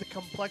they did the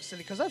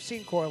complexity, because I've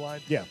seen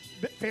Coraline. Yeah.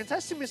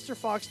 Fantastic Mr.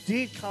 Fox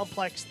did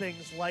complex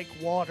things like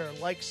water,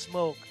 like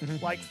smoke,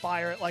 like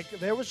fire. Like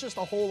there was just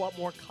a whole lot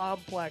more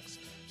complex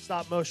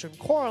stop motion.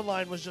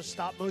 Coraline was just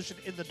stop motion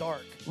in the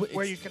dark,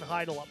 where you can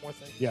hide a lot more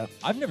things. Yeah.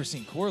 I've never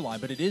seen Coraline,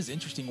 but it is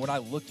interesting when I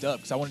looked up,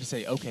 because I wanted to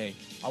say, okay,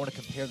 I want to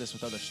compare this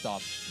with other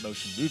stop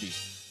motion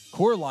movies.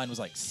 Coraline was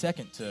like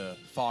second to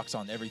Fox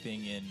on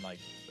everything in like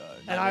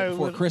Nightmare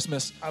Before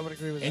Christmas. I would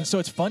agree with that. And so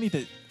it's funny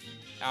that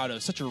out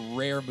of such a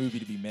rare movie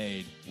to be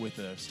made with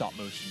a stop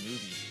motion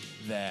movie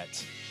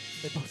that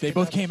they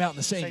both came out in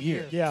the same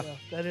year. Yeah.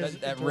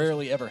 That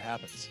rarely ever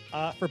happens.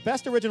 For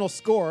Best Original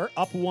Score,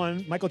 Up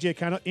won, Michael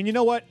Giacchino. And you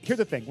know what? Here's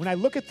the thing. When I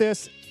look at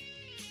this,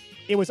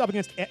 it was up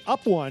against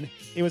Up won.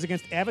 It was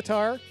against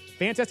Avatar,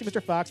 Fantastic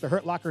Mr. Fox, The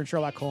Hurt Locker, and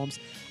Sherlock Holmes.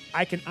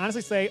 I can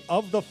honestly say,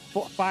 of the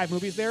 5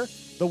 movies there,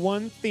 the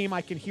one theme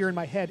I can hear in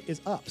my head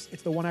is Up's.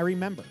 It's the one I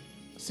remember.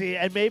 See,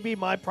 and maybe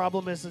my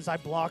problem is I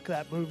block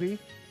that movie.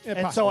 Yeah,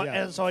 and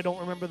possibly, so I don't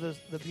remember the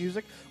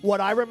music. What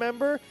I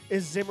remember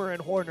is Zimmer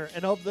and Horner,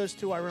 and of those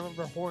two, I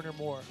remember Horner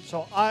more.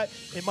 So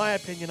in my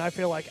opinion, I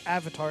feel like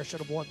Avatar should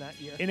have won that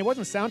year. And it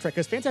wasn't soundtrack,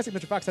 because Fantastic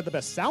Mr. Fox had the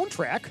best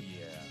soundtrack,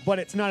 but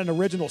it's not an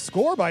original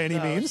score by any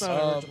means. It's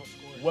not an original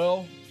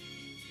score.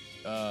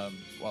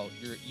 Well,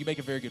 you make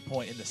a very good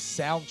point. In the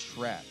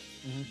soundtrack,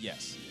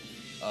 yes.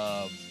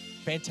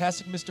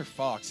 Fantastic Mr.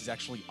 Fox is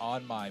actually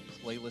on my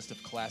playlist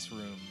of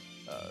classroom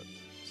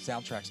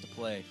soundtracks to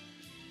play,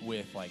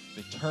 with like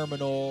The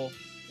Terminal,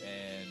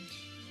 and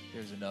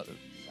there's another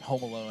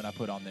Home Alone I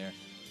put on there.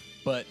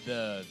 But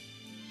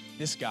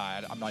this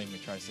guy, I'm not even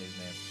gonna try to say his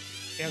name.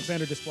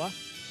 Alexander Desplat?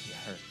 Yeah,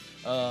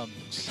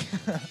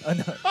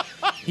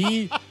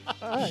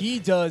 her. He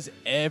does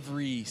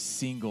every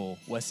single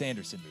Wes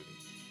Anderson movie.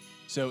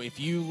 So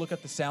if you look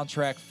at the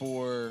soundtrack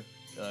for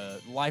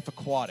Life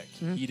Aquatic,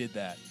 he did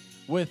that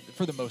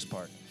for the most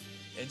part.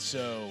 And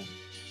so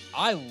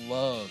I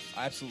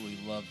absolutely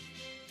love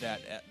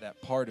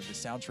that part of the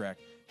soundtrack.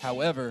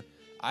 However,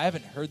 I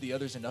haven't heard the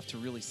others enough to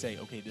really say,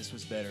 okay, this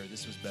was better,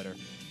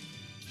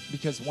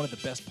 because one of the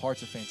best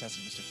parts of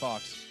Fantastic Mr.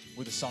 Fox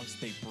were the songs that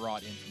they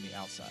brought in from the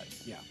outside.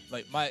 Yeah.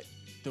 Like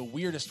the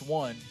weirdest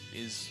one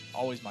is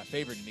always my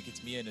favorite, and it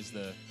gets me in, is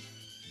the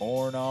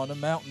Born on a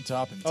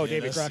Mountaintop in Tennessee.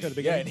 Davy Crockett at the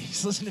beginning. Yeah, and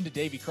he's listening to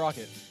Davy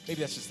Crockett.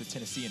 Maybe that's just the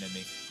Tennessean in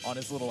me, on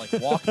his little like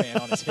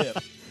Walkman on his hip.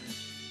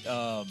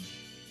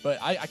 But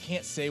I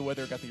can't say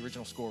whether it got the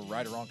original score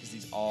right or wrong, because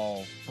these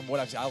all, from what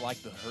I've seen, I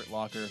like The Hurt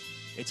Locker.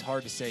 It's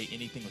hard to say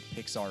anything with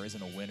Pixar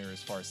isn't a winner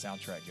as far as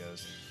soundtrack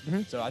goes.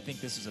 So I think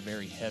this is a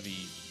very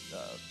heavy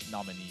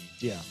nominee.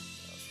 Yeah.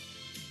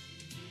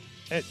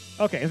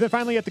 Okay, and then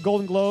finally at the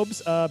Golden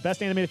Globes,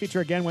 Best Animated Feature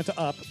again went to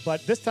Up,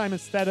 but this time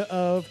instead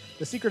of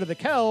The Secret of the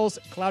Kells,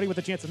 Cloudy with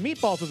a Chance of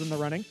Meatballs was in the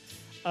running.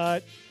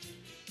 I'm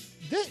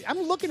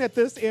looking at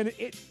this, and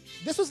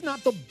this was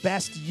not the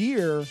best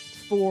year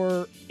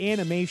for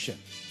animation.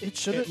 It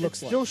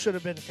still should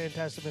have been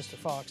Fantastic Mr.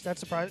 Fox. That's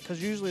surprising,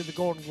 because usually the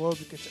Golden Globe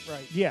gets it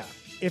right. Yeah.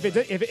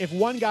 If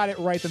one got it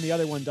right, then the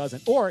other one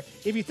doesn't. Or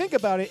if you think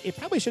about it, it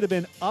probably should have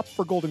been Up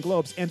for Golden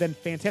Globes and then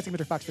Fantastic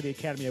Mr. Fox for the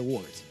Academy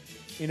Awards.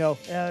 Yeah,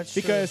 that's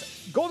because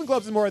true. Golden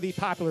Globes is more of the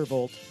popular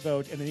vote,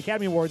 and then the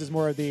Academy Awards is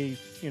more of the,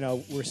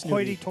 we're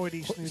snooty.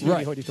 Hoity-toity, snooty.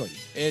 Right. Hoity-toity.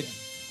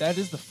 That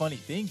is the funny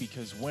thing,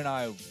 because when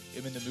I am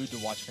in the mood to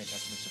watch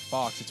Fantastic Mr.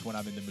 Fox, it's when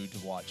I'm in the mood to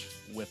watch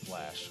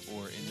Whiplash,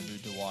 or in the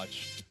mood to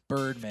watch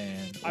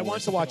Birdman. I want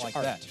to something watch like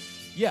art. that.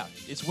 Yeah,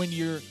 it's when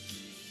you're,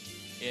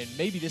 and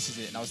maybe this is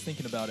it, and I was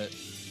thinking about it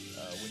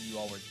when you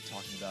all were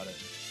talking about it.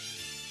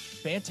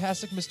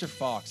 Fantastic Mr.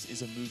 Fox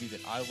is a movie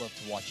that I love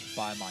to watch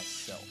by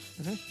myself.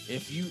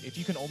 If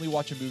you can only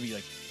watch a movie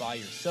like by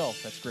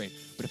yourself, that's great.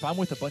 But if I'm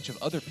with a bunch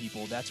of other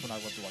people, that's when I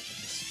love to watch like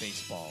the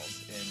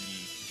Spaceballs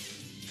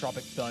and the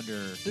Tropic Thunder.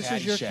 This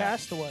is your Caddyshack.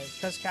 Castaway,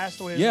 because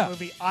Castaway is Yeah. a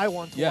movie I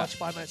want to Yeah. watch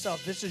by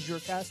myself. This is your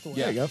Castaway.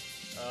 Yeah. There you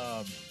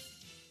go.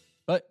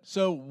 But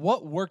so,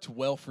 what worked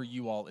well for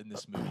you all in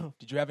this movie?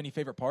 Did you have any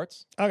favorite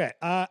parts? Okay.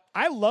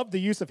 I love the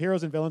use of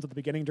heroes and villains at the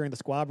beginning during the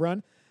squab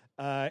run.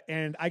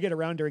 And I get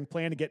around during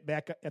plan to get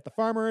back at the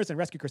farmers and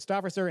rescue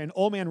Christopher and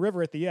Old Man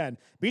River at the end.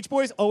 Beach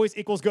Boys always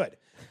equals good.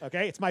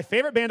 Okay. It's my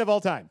favorite band of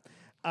all time.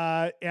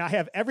 And I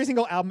have every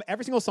single album,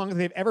 every single song that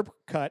they've ever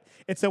cut.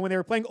 And so when they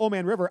were playing Old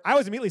Man River, I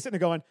was immediately sitting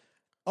there going,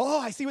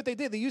 oh, I see what they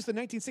did. They used the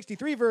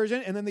 1963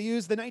 version, and then they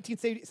used the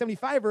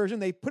 1975 version.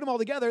 They put them all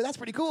together. That's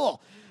pretty cool.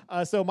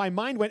 So my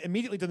mind went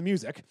immediately to the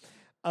music.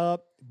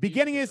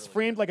 Beginning is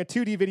framed like a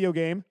 2D video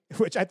game,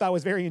 which I thought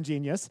was very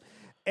ingenious.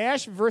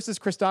 Ash versus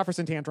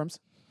Christopherson tantrums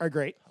are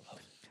great.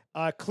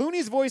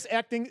 Clooney's voice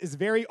acting is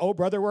very, oh,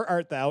 brother, where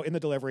art thou in the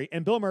delivery.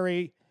 And Bill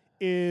Murray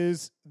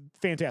is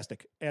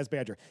fantastic as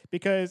Badger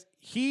because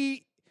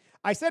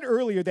I said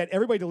earlier that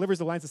everybody delivers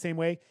the lines the same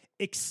way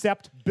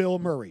except Bill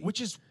Murray.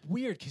 Which is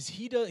weird because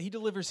he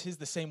delivers his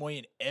the same way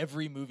in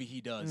every movie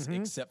he does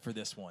except for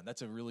this one.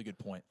 That's a really good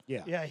point.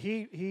 Yeah. Yeah,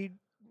 he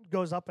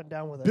goes up and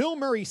down with it. Bill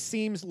Murray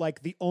seems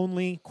like the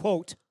only,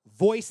 quote,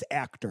 voice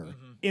actor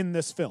in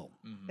this film.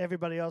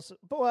 Everybody else,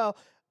 but well,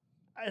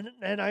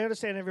 and I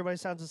understand everybody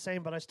sounds the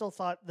same, but I still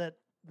thought that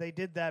they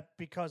did that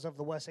because of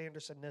the Wes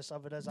Anderson-ness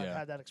of it, as I've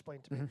had that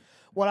explained to me.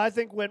 What I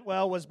think went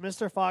well was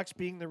Mr. Fox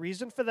being the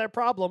reason for their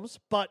problems,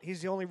 but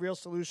he's the only real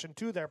solution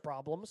to their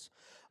problems.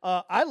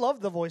 I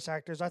love the voice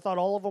actors. I thought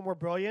all of them were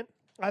brilliant.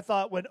 I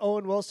thought when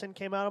Owen Wilson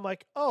came out, I'm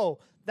like, oh,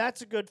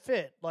 that's a good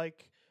fit.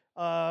 Like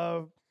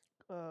Meryl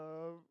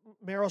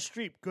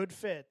Streep, good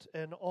fit,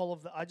 and all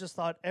of the. I just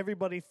thought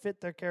everybody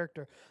fit their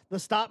character. The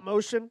stop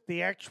motion,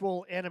 the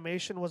actual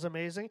animation was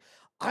amazing.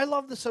 I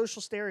love the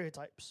social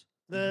stereotypes.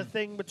 The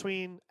thing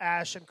between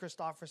Ash and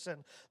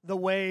Christopherson, the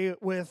way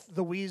with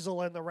the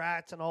weasel and the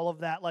rats and all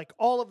of that, like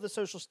all of the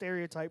social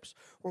stereotypes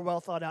were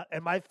well thought out.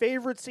 And my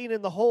favorite scene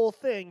in the whole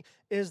thing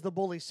is the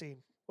bully scene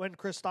when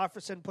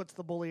Christopherson puts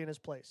the bully in his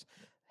place.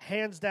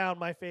 Hands down,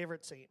 my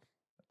favorite scene.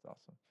 That's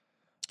awesome.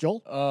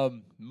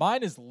 Joel?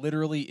 Mine is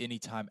literally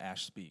anytime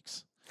Ash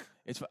speaks.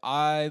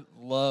 I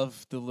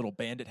love the little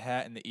bandit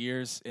hat and the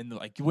ears and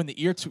when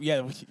the ear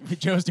what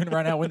Joe's doing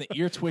right now when the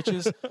ear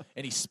twitches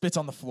and he spits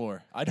on the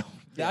floor. I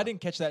didn't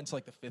catch that until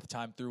like the fifth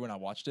time through when I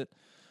watched it.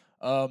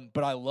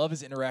 But I love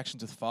his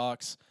interactions with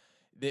Fox.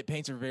 It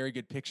paints a very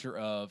good picture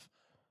of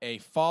a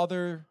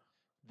father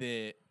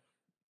that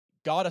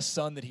got a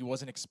son that he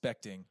wasn't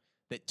expecting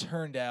that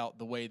turned out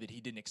the way that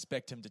he didn't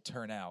expect him to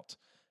turn out,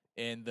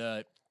 and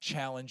the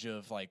challenge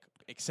of like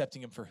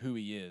accepting him for who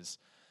he is.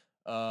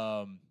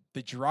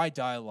 The dry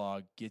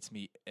dialogue gets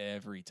me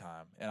every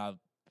time. And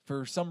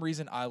for some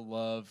reason, I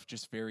love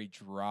just very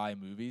dry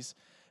movies.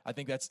 I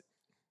think that's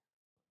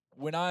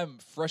when I'm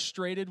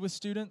frustrated with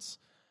students,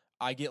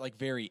 I get like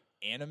very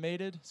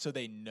animated. So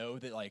they know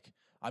that like,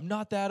 I'm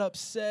not that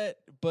upset,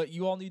 but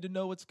you all need to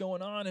know what's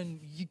going on and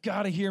you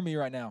got to hear me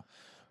right now.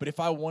 But if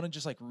I want to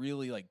just like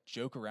really like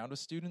joke around with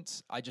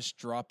students, I just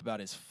drop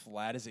about as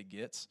flat as it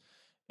gets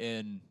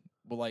and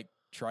will like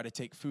try to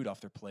take food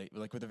off their plate,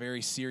 like with a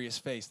very serious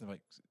face. And they're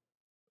like,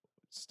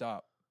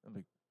 stop. I'm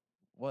like,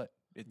 what?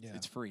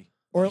 It's free.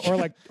 Or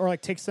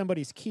like take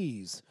somebody's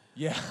keys.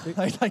 Yeah,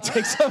 like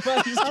take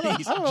somebody's keys. I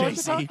don't know what JC.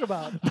 to talk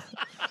about.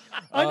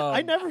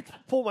 I never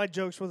pull my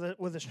jokes with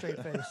a straight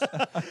face.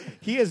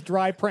 He has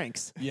dry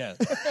pranks. Yeah,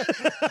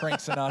 Frank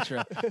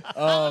Sinatra.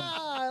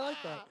 I like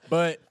that.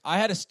 But I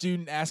had a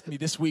student ask me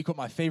this week what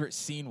my favorite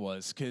scene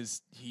was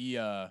because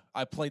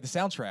I played the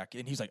soundtrack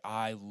and he's like,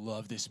 I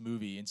love this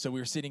movie. And so we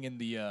were sitting in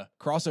the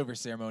crossover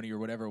ceremony or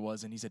whatever it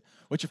was, and he said,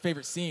 "What's your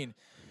favorite scene?"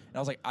 And I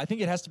was like, I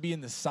think it has to be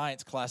in the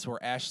science class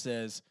where Ash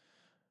says,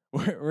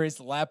 where his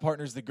lab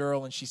partner's the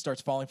girl and she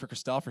starts falling for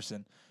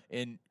Christopherson.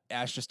 And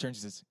Ash just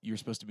turns and says, "You're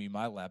supposed to be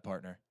my lab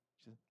partner."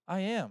 She says,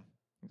 "I am."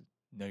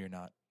 "No, you're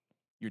not.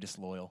 You're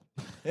disloyal."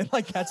 And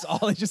like, that's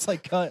all they just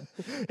like cut.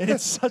 And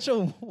it's such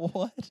a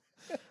what?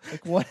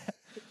 Like what?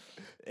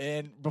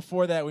 And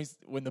before that,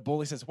 when the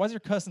bully says, "Why is your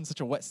cousin such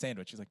a wet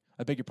sandwich?" He's like,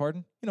 "I beg your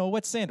pardon? A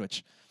wet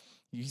sandwich."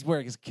 He's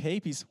wearing his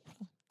cape. He's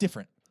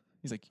different.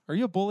 He's like, "Are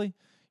you a bully?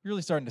 You're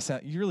really starting to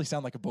sound. You really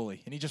sound like a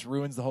bully." And he just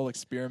ruins the whole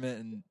experiment.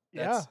 And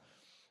that's,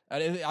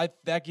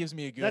 that gives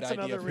me a good That's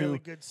idea another of really who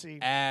good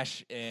scene.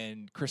 Ash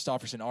and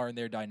Christopherson are in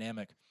their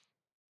dynamic.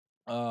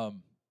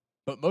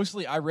 But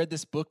mostly, I read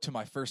this book to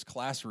my first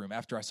classroom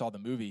after I saw the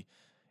movie,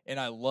 and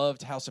I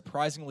loved how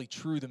surprisingly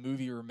true the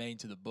movie remained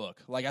to the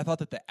book. Like, I thought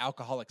that the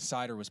alcoholic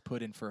cider was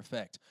put in for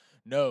effect.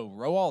 No,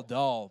 Roald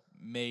Dahl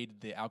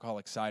made the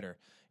alcoholic cider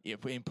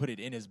and put it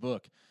in his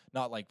book.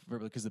 Not like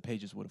because the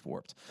pages would have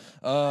warped.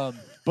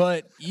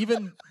 But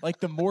even like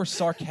the more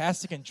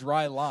sarcastic and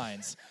dry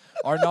lines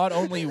are not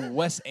only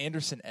Wes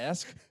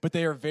Anderson-esque, but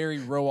they are very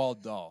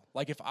Roald Dahl.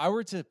 Like if I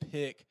were to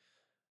pick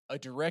a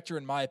director,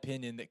 in my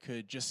opinion, that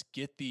could just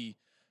get the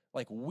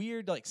like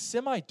weird, like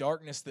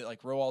semi-darkness that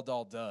like Roald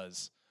Dahl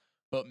does,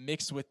 but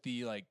mixed with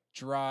the like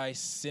dry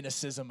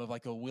cynicism of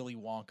like a Willy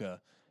Wonka.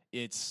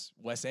 It's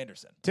Wes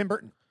Anderson. Tim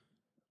Burton.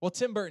 Well,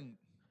 Tim Burton,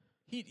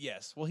 he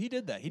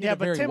did that. He did Yeah, it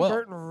but very Tim well.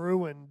 Burton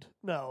ruined.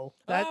 No,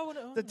 that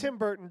Oh, the Tim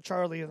Burton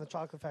Charlie and the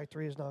Chocolate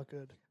Factory is not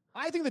good.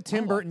 I think the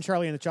Tim Burton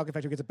Charlie and the Chocolate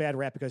Factory gets a bad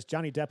rap because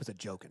Johnny Depp is a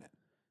joke in it.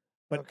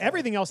 But Okay.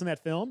 everything else in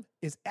that film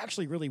is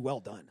actually really well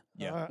done.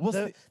 Yeah. All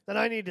right, then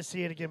I need to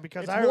see it again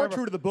because It's I more remember,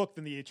 true to the book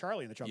than the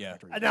Charlie and the Chocolate Yeah.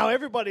 Factory. Now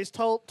everybody's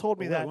told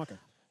me Willy that. Wonka.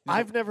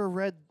 I've never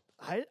read.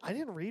 I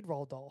didn't read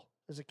Roald Dahl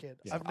as a kid.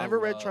 Yeah. I've I never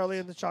read loved- Charlie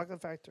and the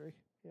Chocolate Factory.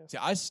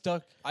 Yeah.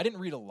 See, I didn't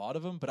read a lot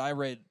of them, but I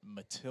read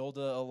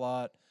Matilda a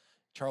lot,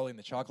 Charlie and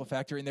the Chocolate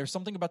Factory, and there's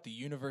something about the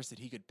universe that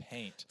he could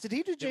paint. Did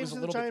he do was James a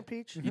and the little bit- Giant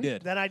Peach? He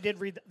did. Then I did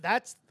read.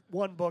 That's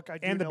one book I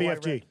do And the know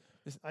BFG. I read.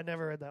 I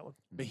never read that one.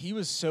 But he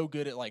was so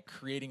good at like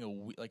creating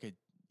a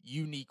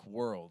unique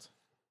world.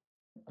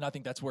 And I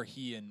think that's where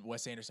he and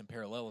Wes Anderson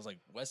parallel is like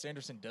Wes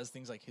Anderson does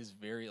things like his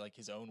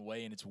own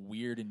way, and it's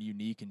weird and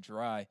unique and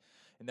dry,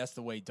 and that's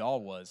the way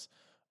Dahl was.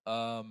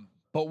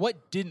 But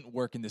what didn't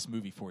work in this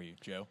movie for you,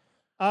 Joe?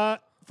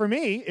 For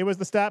me, it was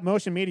the stop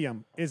motion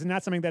medium is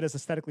not something that is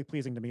aesthetically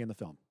pleasing to me in the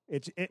film.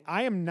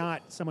 I am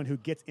not someone who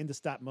gets into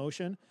stop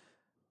motion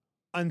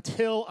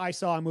until I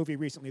saw a movie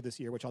recently this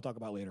year, which I'll talk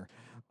about later.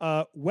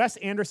 Wes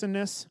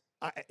Anderson-ness,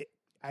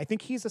 I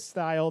think he's a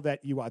style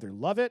that you either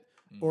love it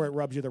or it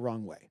rubs you the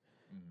wrong way.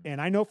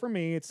 And I know for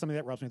me, it's something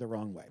that rubs me the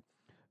wrong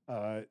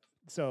way.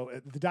 So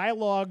the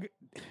dialogue,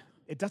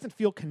 it doesn't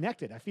feel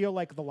connected. I feel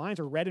like the lines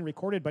are read and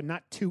recorded, but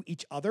not to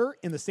each other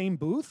in the same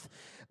booth,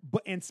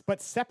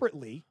 but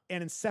separately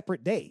and in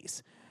separate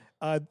days.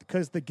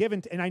 Because the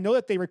and I know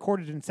that they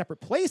recorded it in separate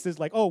places,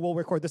 like, oh, we'll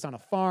record this on a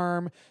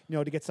farm,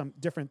 to get some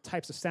different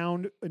types of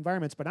sound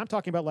environments. But I'm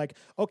talking about like,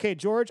 okay,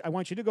 George, I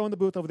want you to go in the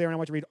booth over there and I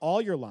want you to read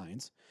all your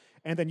lines.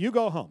 And then you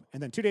go home.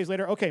 And then 2 days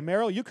later, okay,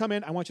 Meryl, you come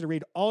in. I want you to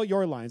read all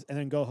your lines and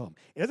then go home.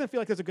 It doesn't feel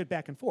like there's a good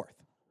back and forth.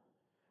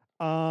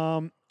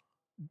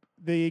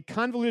 The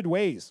convoluted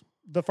ways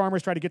the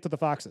farmers try to get to the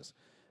foxes.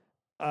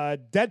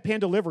 Deadpan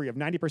delivery of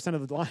 90%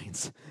 of the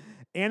lines.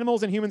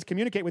 Animals and humans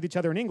communicate with each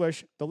other in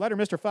English. The letter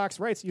Mr. Fox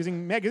writes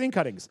using magazine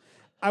cuttings.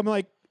 I'm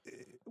like,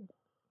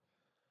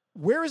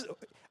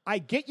 I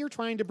get you're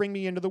trying to bring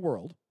me into the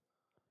world,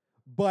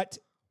 but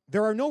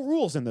there are no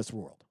rules in this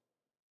world.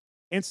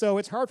 And so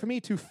it's hard for me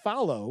to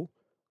follow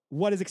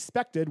what is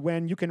expected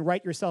when you can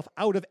write yourself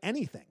out of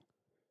anything.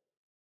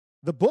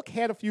 The book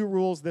had a few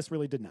rules. This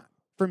really did not,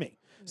 for me.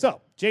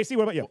 So, JC,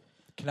 what about you?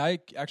 Can I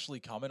actually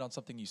comment on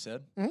something you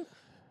said? Mm-hmm.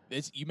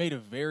 You made a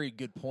very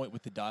good point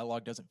with the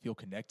dialogue doesn't feel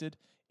connected.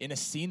 In a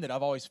scene that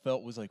I've always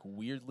felt was like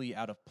weirdly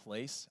out of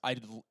place,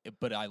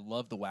 but I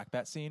love the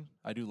Whack-Bat scene.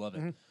 I do love it.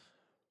 Mm-hmm.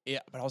 Yeah,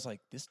 but I was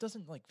like, this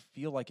doesn't like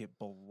feel like it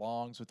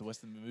belongs with the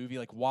rest of the movie.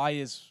 Like,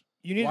 why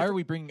need are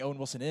we bringing Owen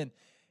Wilson in?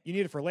 You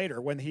need it for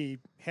later when he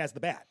has the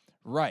bat.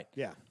 Right.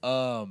 Yeah.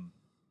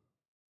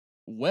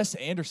 Wes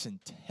Anderson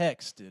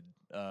texted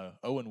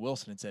Owen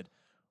Wilson and said,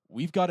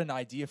 "We've got an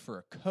idea for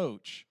a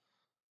coach."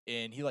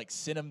 And he like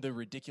sent him the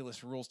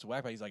ridiculous rules to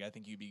Whack-Bat. He's like, I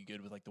think you'd be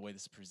good with like the way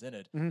this is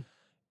presented. Mm-hmm.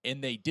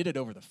 And they did it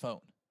over the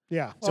phone.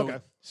 Yeah. So, okay.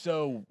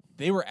 So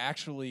they were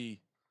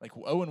actually like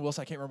Owen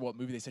Wilson. I can't remember what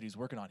movie they said he was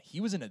working on. He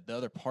was in the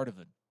other part of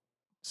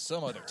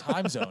some other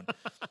time zone,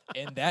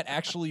 and that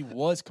actually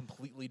was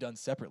completely done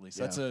separately.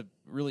 So that's a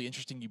really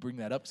interesting you bring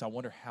that up because I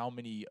wonder how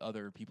many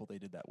other people they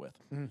did that with.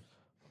 Mm-hmm.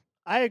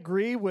 I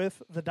agree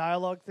with the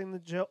dialogue thing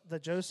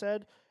that Joe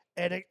said.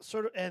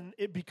 And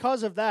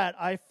because of that,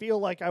 I feel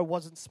like I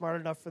wasn't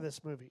smart enough for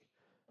this movie.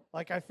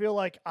 Like, I feel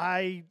like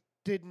I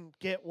didn't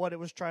get what it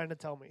was trying to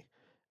tell me.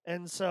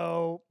 And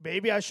so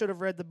maybe I should have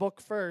read the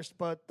book first,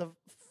 but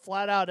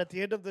flat out at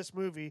the end of this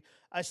movie,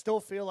 I still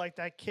feel like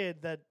that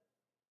kid that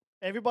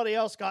everybody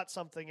else got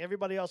something,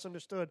 everybody else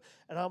understood.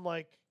 And I'm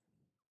like,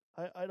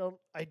 I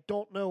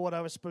don't know what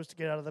I was supposed to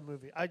get out of the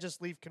movie. I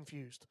just leave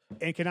confused.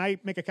 And can I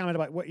make a comment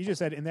about what you just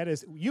said? And that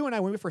is, you and I,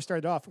 when we first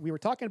started off, we were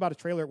talking about a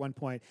trailer at one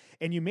point,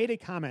 and you made a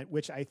comment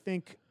which I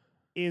think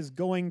is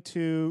going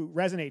to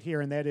resonate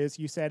here, and that is,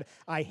 you said,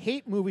 I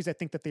hate movies that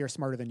think that they are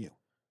smarter than you.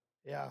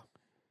 Yeah.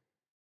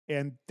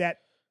 And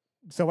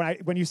so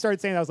when you started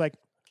saying that, I was like,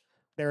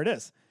 there it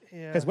is.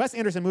 Yeah. Because Wes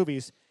Anderson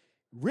movies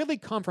really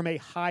come from a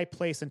high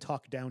place and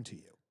talk down to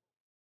you.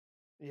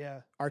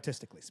 Yeah.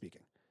 Artistically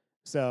speaking.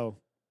 So...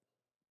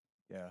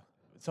 Yeah.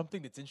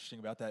 Something that's interesting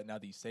about that now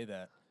that you say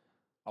that,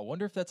 I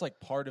wonder if that's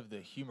like part of the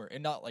humor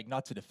and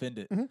not to defend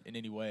it in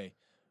any way,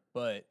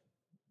 but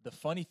the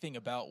funny thing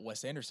about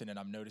Wes Anderson, and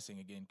I'm noticing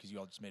again, because you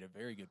all just made a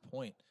very good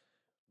point,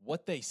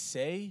 what they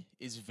say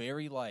is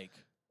very like,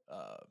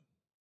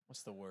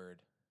 what's the word?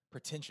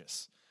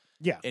 Pretentious.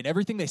 Yeah. And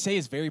everything they say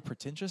is very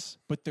pretentious,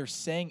 but they're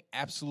saying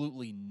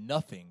absolutely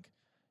nothing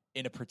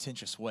in a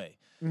pretentious way.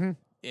 Mm-hmm.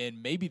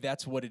 And maybe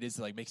that's what it is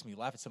that like makes me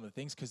laugh at some of the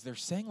things because they're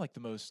saying like the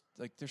most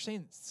like they're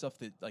saying stuff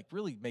that like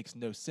really makes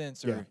no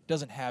sense or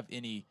doesn't have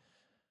any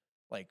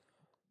like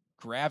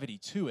gravity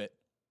to it,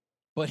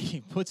 but he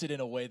puts it in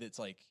a way that's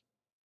like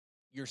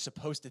you're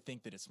supposed to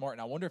think that it's smart.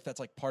 And I wonder if that's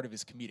like part of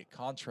his comedic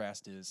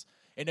contrast is,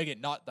 and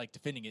again, not like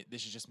defending it.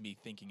 This is just me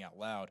thinking out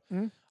loud.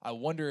 I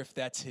wonder if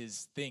that's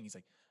his thing. He's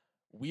like,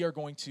 we are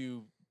going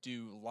to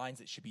do lines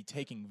that should be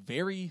taken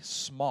very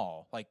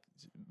small, like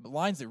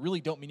lines that really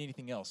don't mean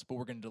anything else, but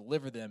we're going to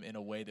deliver them in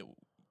a way that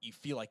you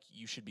feel like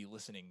you should be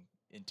listening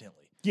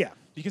intently. Yeah.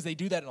 Because they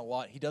do that in a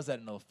lot. He does that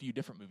in a few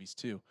different movies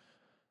too.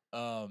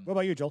 What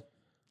about you, Joel?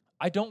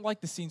 I don't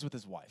like the scenes with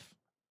his wife.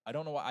 I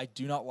don't know why. I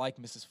do not like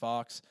Mrs.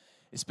 Fox,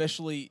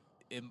 especially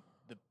in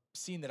the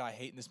scene that I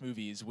hate in this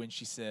movie is when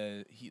she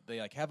says they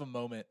like have a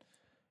moment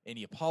and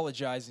he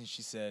apologizes and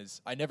she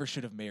says, "I never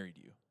should have married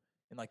you."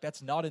 And like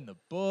that's not in the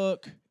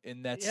book,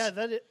 and that's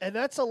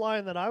that's a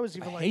line that I was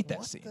even I like, hate that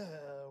what scene.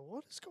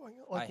 What is going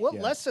on? Like, what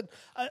lesson?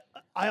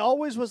 I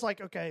always was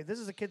like, okay, this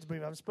is a kids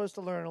movie. I'm supposed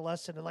to learn a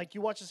lesson, and like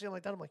you watch a scene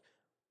like that, I'm like,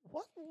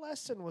 what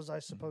lesson was I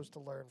supposed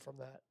to learn from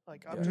that?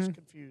 Like, I'm just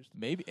confused.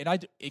 Maybe,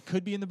 and it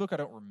could be in the book. I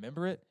don't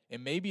remember it,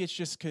 and maybe it's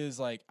just because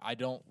like I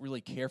don't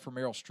really care for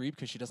Meryl Streep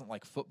because she doesn't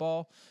like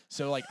football.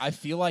 So like I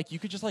feel like you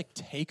could just like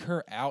take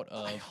her out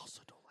of. I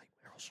also don't like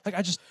Meryl Streep. Like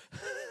I just.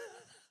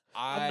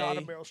 I'm not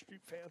a Meryl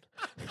Streep fan.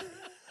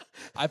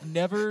 I've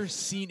never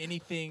seen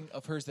anything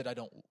of hers that I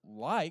don't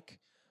like,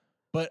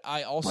 but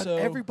I also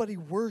everybody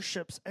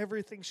worships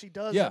everything she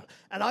does. Yeah.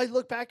 And I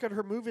look back at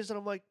her movies and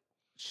I'm like,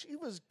 she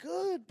was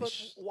good, but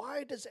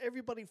why does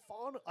everybody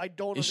fawn? I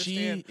don't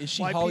understand. Is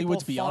she why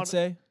Hollywood's people fawn-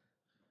 Beyonce?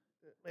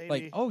 Maybe.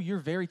 Like, oh, you're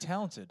very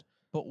talented,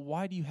 but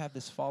why do you have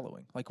this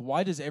following? Like,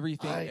 why does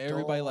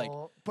everybody like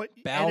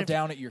bow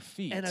down at your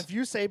feet? And if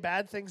you say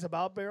bad things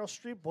about Meryl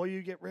Streep, boy,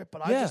 you get ripped.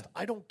 But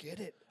I don't get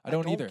it. I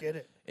don't either. Get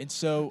it. And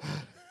so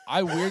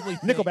I weirdly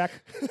think, Nickelback.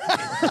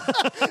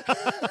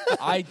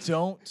 I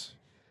don't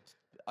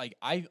like.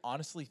 I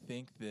honestly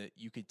think that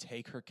you could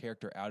take her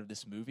character out of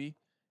this movie,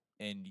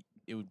 and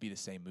it would be the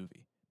same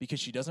movie because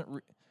she doesn't.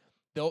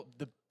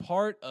 The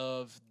part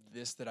of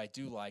this that I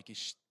do like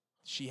is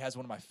she has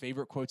one of my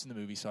favorite quotes in the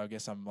movie. So I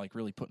guess I'm like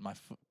really putting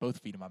both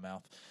feet in my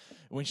mouth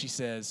when she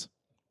says,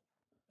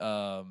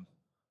 "We're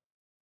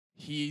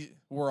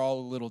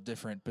all a little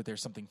different, but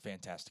there's something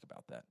fantastic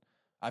about that."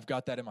 I've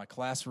got that in my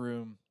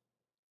classroom.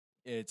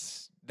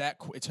 It's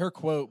her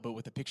quote, but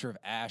with a picture of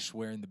Ash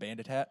wearing the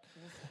bandit hat,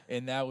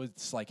 and that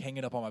was like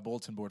hanging up on my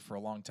bulletin board for a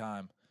long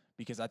time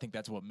because I think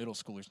that's what middle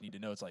schoolers need to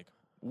know. It's like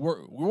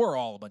we're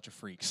all a bunch of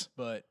freaks,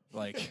 but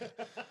like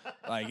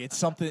it's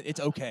something.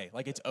 It's okay.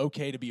 Like it's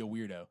okay to be a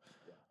weirdo.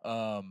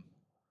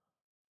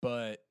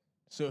 But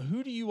so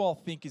who do you all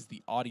think is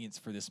the audience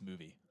for this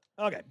movie?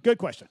 Okay, good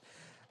question.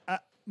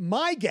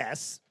 My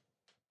guess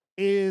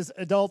is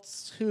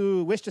adults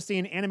who wish to see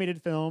an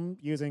animated film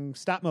using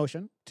stop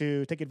motion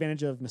to take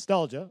advantage of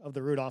nostalgia of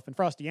the Rudolph and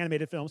Frosty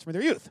animated films from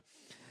their youth.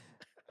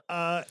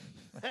 That's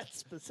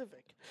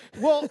specific.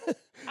 Well,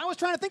 I was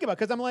trying to think about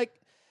because I'm like,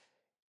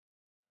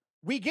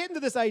 we get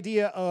into this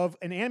idea of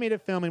an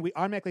animated film and we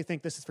automatically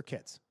think this is for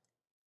kids.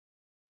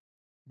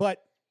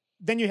 But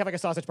then you have like a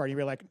sausage party and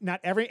you're like,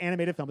 not every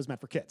animated film is meant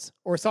for kids.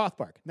 Or South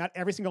Park, not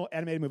every single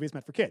animated movie is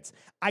meant for kids.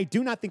 I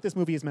do not think this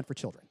movie is meant for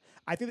children.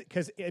 I think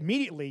because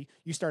immediately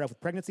you start off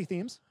with pregnancy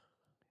themes.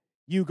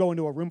 You go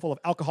into a room full of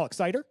alcoholic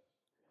cider.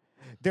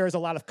 There's a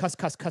lot of cuss,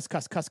 cuss, cuss,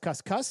 cuss, cuss,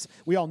 cuss, cuss.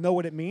 We all know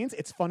what it means.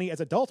 It's funny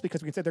as adults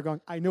because we can sit there going,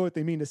 I know what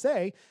they mean to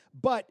say.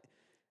 But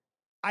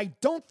I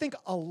don't think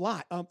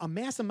a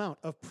mass amount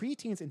of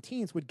preteens and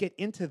teens would get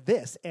into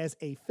this as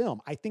a film.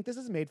 I think this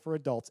is made for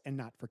adults and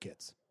not for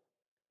kids.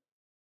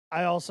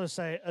 I also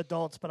say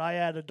adults, but I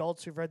add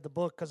adults who've read the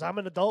book because I'm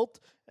an adult,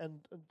 and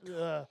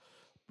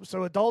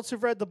so adults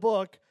who've read the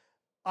book.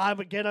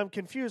 I'm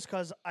confused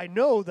because I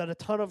know that a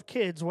ton of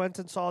kids went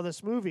and saw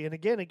this movie, and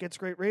again, it gets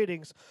great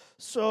ratings.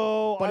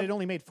 So, but it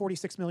only made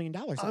 $46 million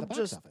at the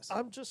box office.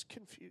 I'm just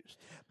confused.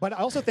 But I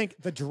also think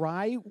the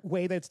dry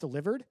way that it's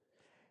delivered,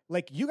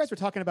 like you guys were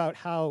talking about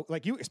how,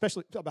 like you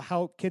especially about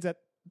how kids at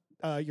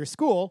your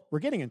school were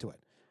getting into it.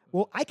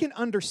 Well, I can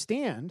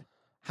understand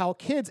how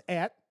kids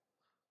at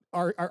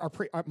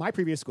my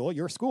previous school,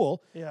 your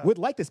school, would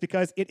like this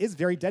because it is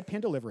very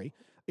deadpan delivery.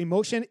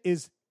 Emotion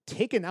is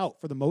taken out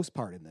for the most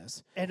part in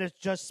this. And it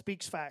just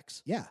speaks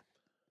facts. Yeah.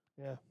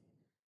 Yeah.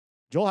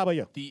 Joel, how about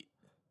you? The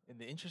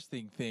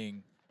interesting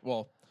thing,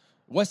 well,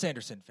 Wes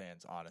Anderson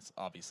fans,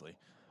 obviously.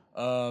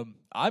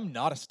 I'm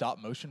not a stop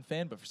motion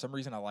fan, but for some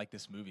reason I like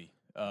this movie.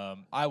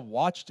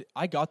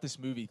 I got this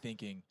movie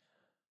thinking,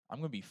 I'm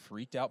going to be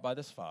freaked out by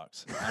this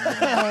fox.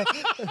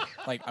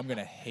 I'm going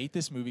to hate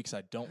this movie because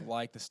I don't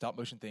like the stop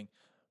motion thing.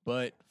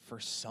 But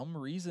for some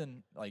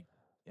reason, like,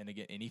 and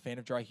again, any fan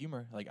of dry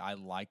humor, like, I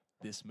like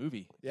this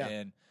movie. Yeah.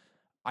 And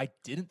I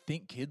didn't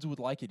think kids would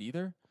like it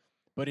either.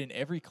 But in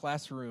every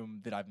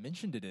classroom that I've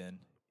mentioned it in,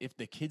 if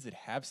the kids that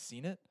have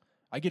seen it,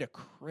 I get a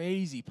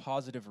crazy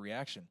positive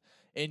reaction.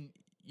 And,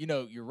 you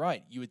know, you're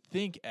right. You would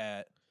think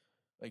at,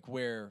 like,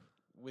 where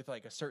with,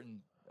 like, a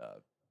certain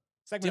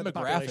segment of the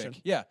population.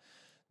 Yeah.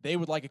 They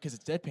would like it because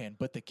it's deadpan,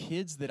 but the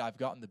kids that I've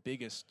gotten the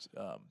biggest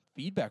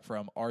feedback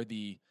from are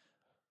the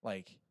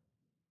like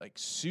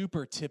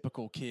super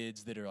typical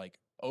kids that are like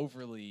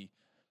overly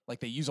Like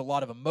they use a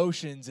lot of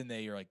emotions and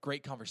they are like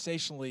great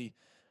conversationally.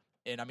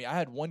 And I mean, I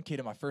had one kid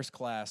in my first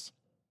class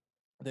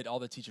that all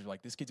the teachers were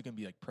like, this kid's going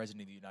to be like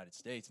president of the United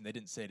States. And they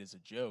didn't say it as a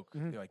joke.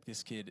 They're like,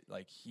 this kid,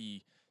 like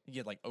he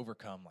had like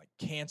overcome like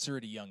cancer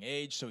at a young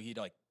age. So he'd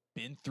like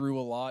been through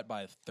a lot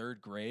by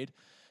third grade.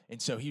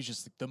 And so he was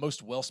just the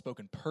most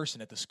well-spoken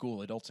person at the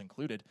school, adults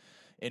included.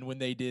 And when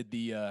they did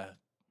the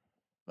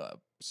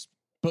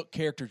book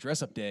character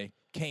dress-up day,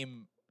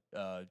 came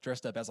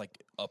dressed up as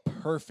like a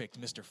perfect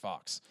Mr.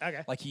 Fox.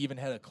 Okay. Like he even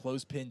had a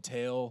clothespin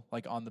tail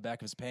like on the back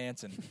of his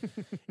pants. And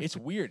it's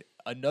weird.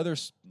 Another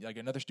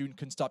student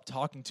couldn't stop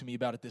talking to me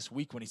about it this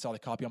week when he saw the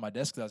copy on my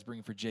desk that I was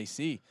bringing for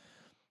JC.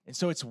 And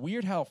so it's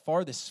weird how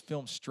far this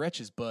film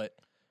stretches, but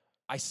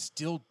I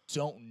still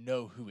don't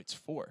know who it's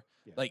for.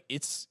 Yeah. Like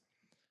it's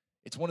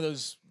one of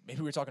those, maybe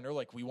we were talking earlier,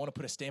 like we want to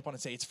put a stamp on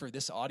and say it's for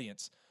this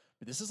audience,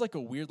 but this is like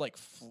a weird like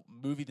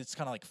movie that's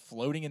kind of like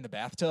floating in the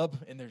bathtub,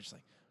 and there's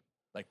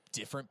like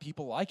different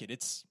people like it.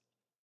 It's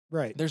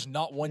right. There's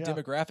not one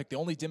demographic. The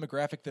only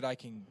demographic that I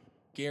can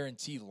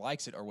guarantee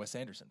likes it are Wes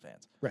Anderson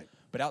fans. Right.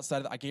 But outside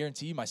of that, I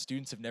guarantee you my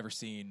students have never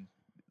seen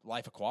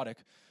Life Aquatic.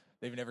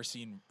 They've never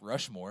seen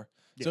Rushmore.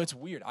 Yeah. So it's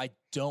weird. I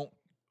don't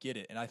get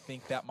it. And I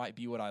think that might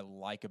be what I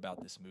like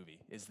about this movie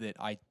is that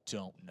I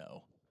don't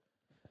know.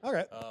 All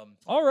right.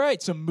 All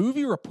right. So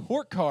movie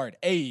report card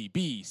A,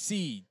 B,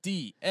 C,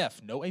 D,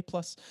 F. No A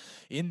plus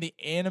in the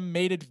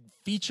animated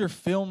feature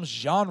film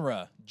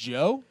genre.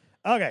 Joe?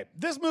 Okay.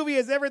 This movie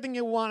is everything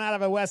you want out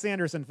of a Wes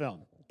Anderson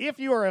film. If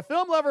you are a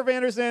film lover of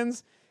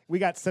Anderson's, we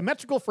got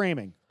symmetrical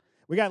framing.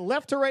 We got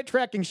left to right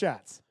tracking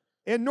shots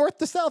and north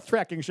to south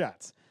tracking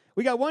shots.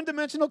 We got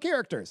one-dimensional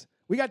characters.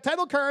 We got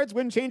title cards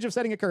when change of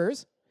setting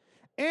occurs.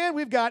 And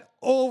we've got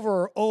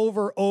over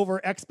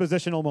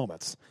expositional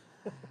moments.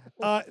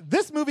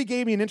 This movie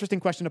gave me an interesting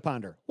question to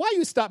ponder. Why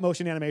use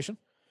stop-motion animation?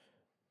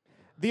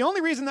 The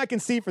only reason I can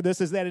see for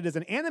this is that it is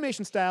an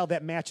animation style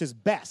that matches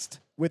best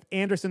with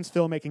Anderson's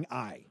filmmaking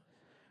eye.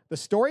 The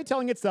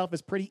storytelling itself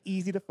is pretty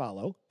easy to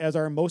follow, as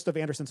are most of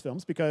Anderson's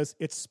films, because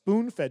it's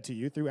spoon-fed to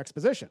you through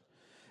exposition.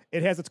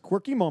 It has its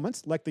quirky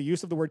moments, like the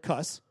use of the word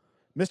cuss,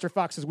 Mr.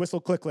 Fox's whistle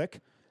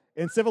click-click,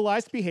 and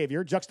civilized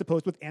behavior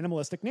juxtaposed with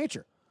animalistic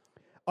nature.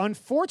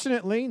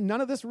 Unfortunately,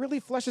 none of this really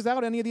fleshes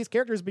out any of these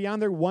characters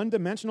beyond their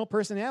one-dimensional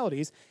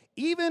personalities.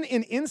 Even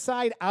in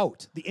Inside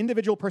Out, the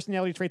individual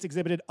personality traits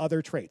exhibited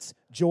other traits.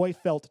 Joy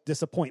felt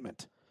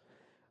disappointment.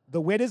 The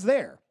wit is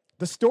there.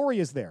 The story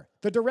is there.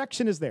 The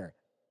direction is there.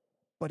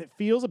 But it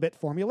feels a bit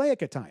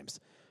formulaic at times.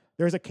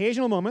 There's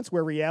occasional moments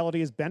where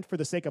reality is bent for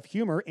the sake of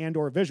humor and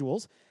or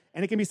visuals,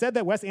 and it can be said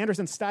that Wes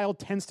Anderson's style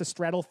tends to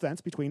straddle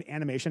fence between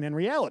animation and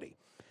reality.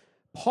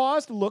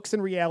 Paused looks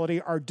in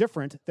reality are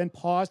different than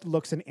paused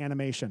looks in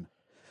animation.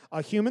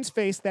 A human's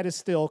face that is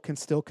still can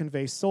still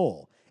convey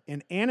soul.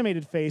 An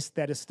animated face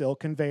that is still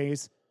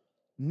conveys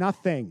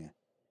nothing.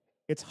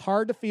 It's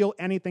hard to feel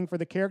anything for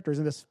the characters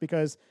in this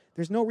because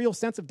there's no real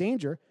sense of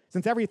danger,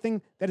 since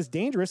everything that is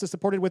dangerous is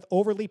supported with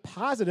overly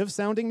positive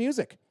sounding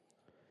music.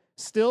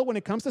 Still, when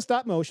it comes to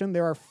stop motion,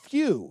 there are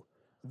few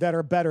that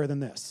are better than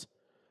this.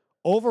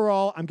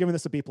 Overall, I'm giving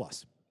this a B+.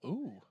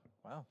 Ooh,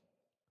 wow.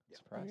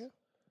 Surprise.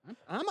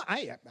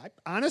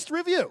 Honest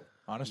review.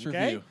 Honest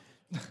okay?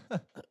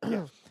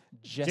 review.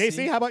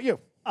 JC, how about you?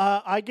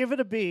 I give it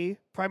a B,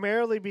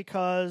 primarily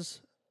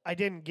because I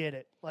didn't get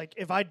it. Like,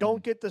 if I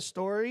don't get the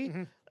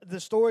story, the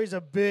story's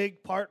a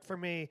big part for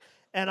me.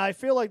 And I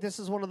feel like this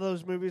is one of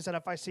those movies that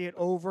if I see it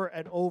over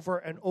and over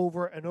and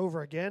over and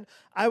over again,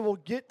 I will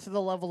get to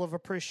the level of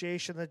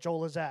appreciation that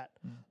Joel is at.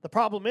 The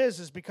problem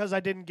is because I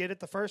didn't get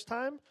it the first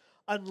time,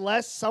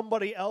 unless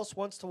somebody else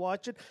wants to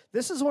watch it.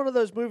 This is one of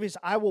those movies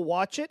I will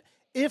watch it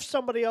if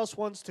somebody else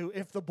wants to.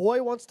 If the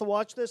boy wants to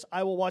watch this,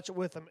 I will watch it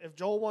with him. If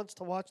Joel wants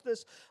to watch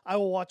this, I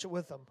will watch it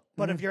with him.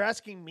 But if you're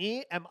asking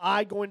me, am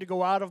I going to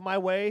go out of my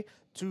way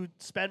to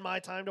spend my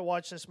time to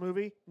watch this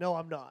movie? No,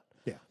 I'm not.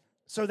 Yeah.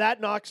 So that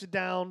knocks it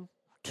down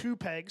 2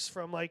 pegs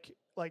from like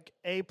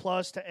A+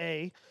 to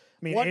A. I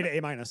mean, A to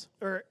A-.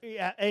 Or,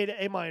 yeah, A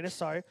to A-,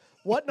 sorry.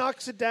 What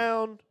knocks it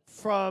down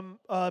from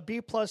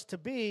B+ to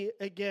B,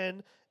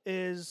 again,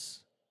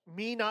 is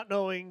me not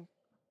knowing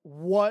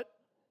what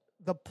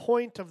the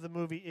point of the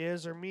movie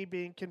is, or me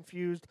being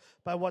confused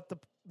by what the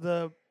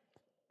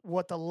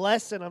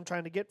lesson I'm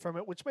trying to get from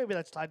it, which maybe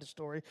that's tied to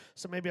story,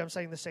 so maybe I'm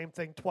saying the same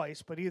thing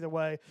twice, but either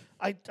way,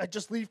 I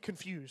just leave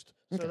confused.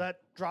 So that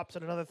drops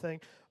at another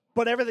thing.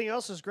 But everything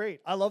else is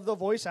great. I love the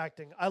voice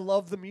acting. I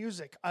love the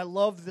music. I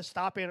love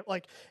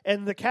the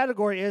and the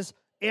category is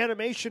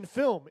animation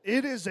film.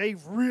 It is a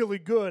really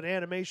good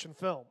animation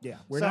film. Yeah,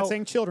 we're not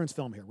saying children's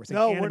film here. We're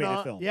saying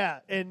animated film.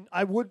 Yeah, and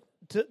I would.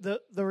 The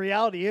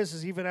reality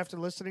is even after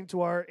listening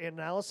to our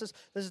analysis,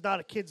 this is not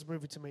a kids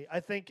movie to me. I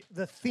think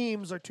the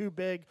themes are too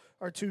big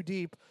or too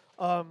deep.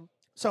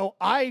 So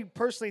I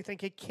personally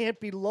think it can't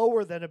be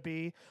lower than a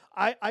B.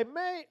 I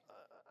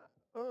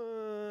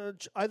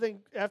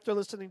think after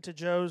listening to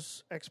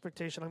Joe's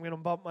expectation, I'm going to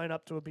bump mine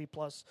up to a B+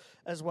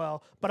 as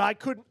well. But I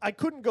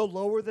couldn't go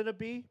lower than a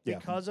B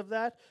because of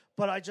that.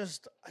 But I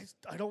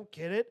don't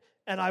get it.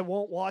 and I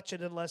won't watch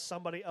it unless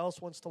somebody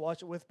else wants to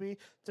watch it with me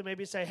to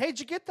maybe say, hey, did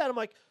you get that? I'm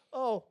like,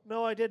 oh,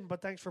 no, I didn't,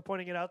 but thanks for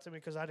pointing it out to me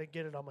because I didn't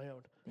get it on my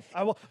own.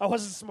 I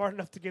wasn't smart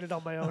enough to get it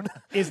on my own.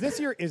 Is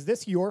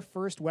this your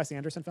first Wes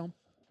Anderson film?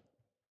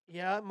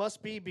 Yeah, it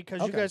must be because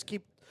you Okay. guys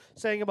keep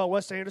saying about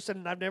Wes Anderson,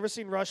 and I've never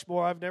seen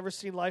Rushmore. I've never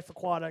seen Life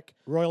Aquatic.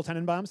 Royal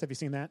Tenenbaums, have you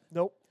seen that?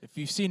 Nope. If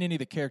you've seen any of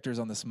the characters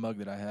on this mug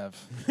that I have,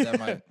 that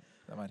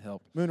might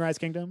help. Moonrise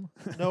Kingdom?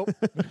 Nope.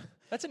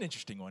 That's an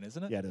interesting one,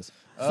 isn't it? Yeah, it is.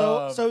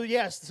 So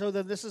yes. So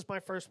then this is my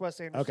first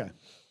Wes Anderson. Okay.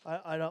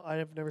 I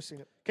have never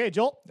seen it. Okay,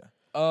 Joel.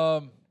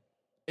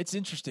 It's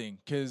interesting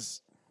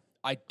because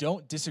I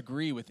don't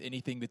disagree with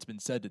anything that's been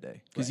said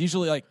today. Because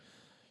usually, like,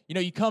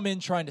 you come in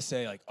trying to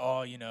say, like,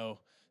 oh,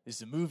 this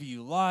is a movie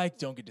you like,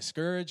 don't get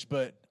discouraged.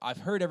 But I've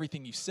heard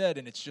everything you said,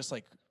 and it's just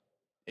like,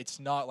 it's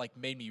not like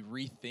made me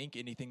rethink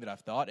anything that I've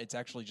thought. It's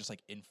actually just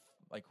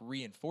like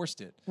reinforced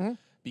it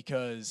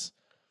because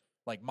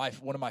like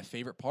one of my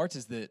favorite parts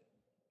is that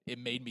it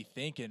made me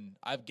think, and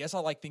I guess I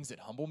like things that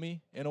humble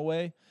me in a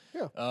way.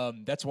 Yeah.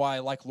 That's why I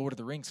like Lord of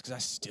the Rings because I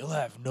still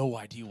have no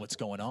idea what's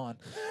going on.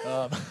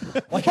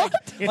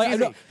 It's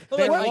easy.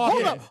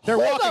 They're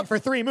walking for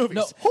 3 movies.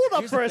 No, Hold up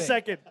here's for the a thing.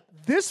 second.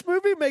 This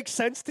movie makes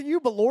sense to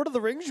you, but Lord of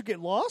the Rings, you get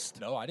lost?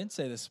 No, I didn't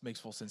say this makes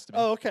full sense to me.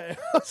 Oh, okay.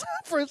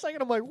 For a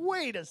second, I'm like,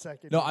 wait a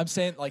second. No, I'm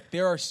saying like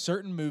there are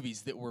certain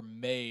movies that were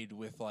made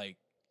with like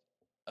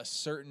a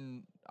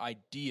certain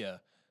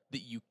idea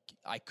that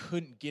I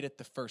couldn't get it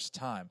the first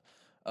time.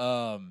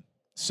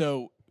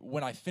 So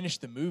when I finish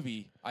the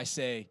movie, I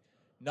say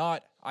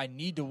not I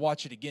need to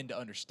watch it again to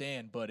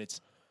understand, but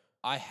it's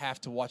I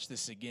have to watch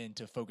this again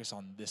to focus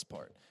on this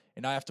part.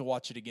 And I have to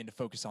watch it again to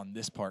focus on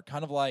this part.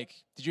 Kind of like,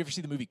 did you ever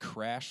see the movie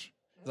Crash?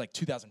 It was like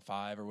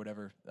 2005 or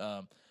whatever.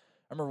 I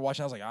remember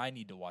watching, I was like, I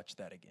need to watch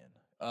that again.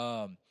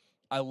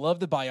 I love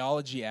the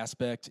biology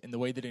aspect and the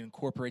way that it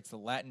incorporates the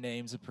Latin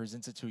names and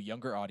presents it to a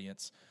younger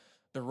audience.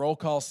 The roll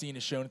call scene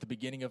is shown at the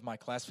beginning of my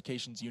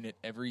classifications unit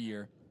every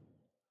year.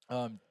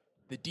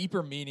 The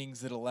deeper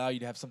meanings that allow you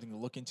to have something to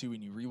look into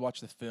when you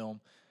rewatch the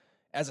film.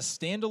 As a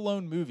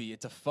standalone movie,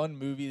 it's a fun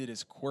movie that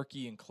is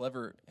quirky and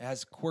clever. It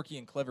has quirky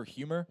and clever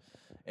humor,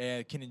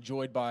 and can be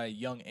enjoyed by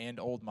young and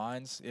old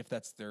minds if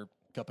that's their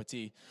cup of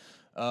tea.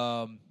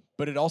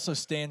 But it also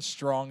stands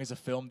strong as a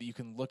film that you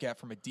can look at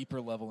from a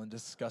deeper level and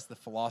discuss the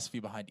philosophy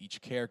behind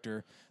each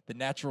character, the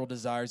natural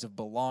desires of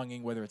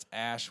belonging, whether it's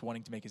Ash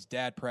wanting to make his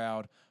dad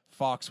proud,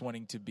 Fox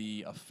wanting to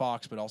be a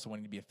fox but also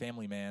wanting to be a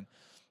family man,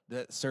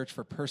 the search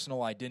for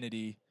personal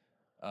identity,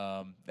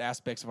 the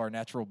aspects of our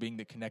natural being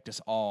that connect us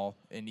all,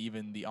 and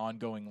even the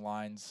ongoing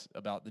lines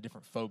about the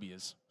different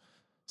phobias.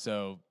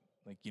 So,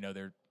 like,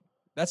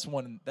 that's the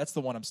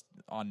one I'm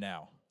on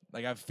now.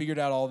 Like, I've figured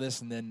out all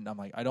this, and then I'm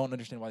like, I don't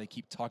understand why they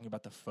keep talking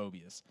about the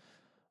phobias.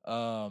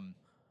 I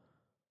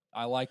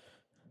like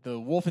the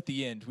wolf at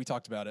the end. We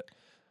talked about it.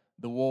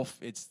 The wolf,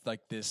 it's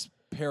like this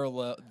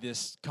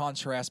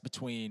contrast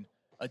between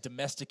a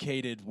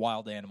domesticated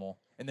wild animal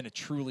and then a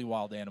truly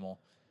wild animal,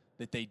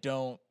 that they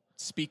don't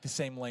speak the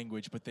same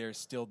language, but there's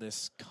still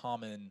this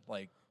common,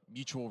 like,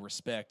 mutual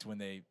respect when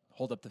they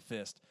hold up the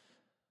fist.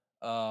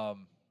 The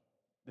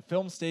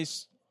film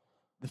stays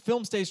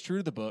true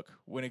to the book.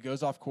 When it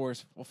goes off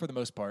course, well, for the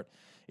most part,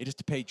 it is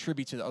to pay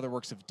tribute to the other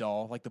works of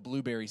Dahl, like the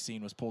blueberry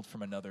scene was pulled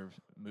from another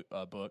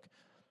book.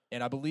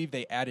 And I believe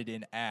they added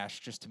in Ash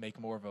just to make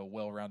more of a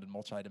well-rounded,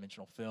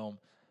 multi-dimensional film.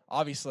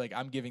 Obviously, like,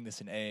 I'm giving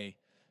this an A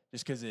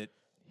just because it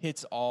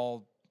hits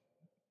all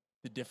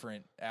the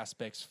different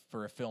aspects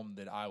for a film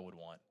that I would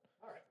want.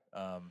 All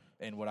right.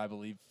 And what I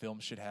believe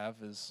films should have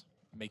is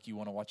make you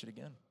want to watch it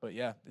again. But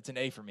yeah, it's an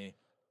A for me.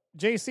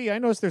 JC, I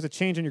noticed there's a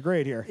change in your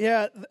grade here.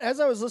 Yeah, as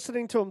I was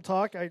listening to him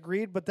talk, I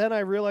agreed, but then I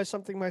realized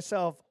something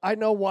myself. I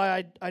know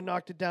why I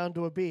knocked it down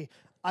to a B.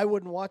 I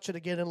wouldn't watch it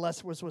again unless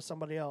it was with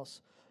somebody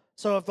else.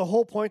 So if the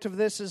whole point of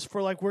this is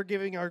for, like, we're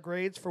giving our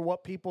grades for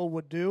what people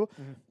would do,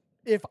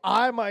 if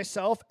I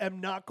myself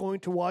am not going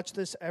to watch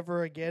this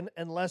ever again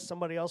unless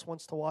somebody else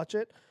wants to watch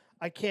it,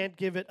 I can't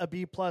give it a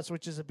B+,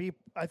 which is a B.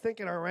 I think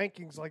in our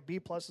rankings, like, B+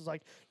 is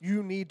like,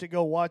 you need to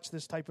go watch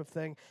this type of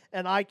thing.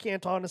 And I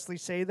can't honestly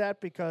say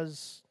that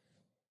because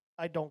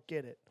I don't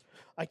get it.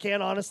 I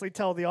can't honestly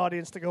tell the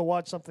audience to go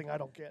watch something I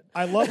don't get.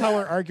 I love how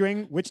we're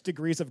arguing which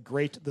degrees of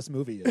great this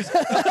movie is.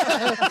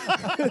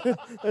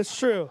 That's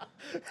true.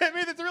 I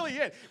mean, that's really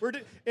it.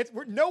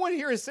 No one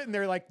here is sitting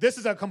there like, this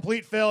is a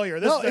complete failure.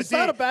 This is it's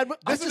not a bad.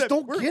 I just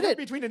don't get it.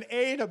 Between an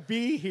A and a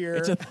B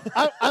here.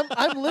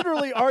 I'm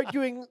literally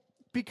arguing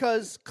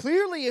because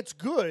clearly it's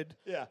good.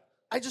 Yeah.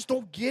 I just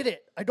don't get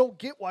it. I don't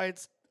get why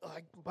it's.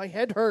 My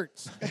head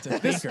hurts. It's a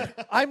thinker.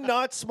 I'm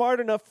not smart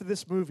enough for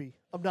this movie.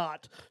 I'm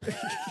not.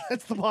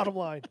 That's the bottom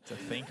line. It's a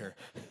thinker.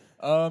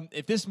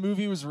 If this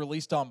movie was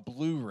released on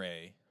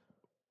Blu-ray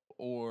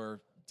or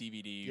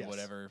DVD,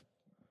 whatever,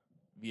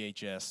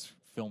 VHS,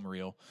 film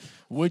reel,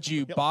 would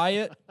you buy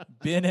it,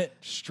 bin it,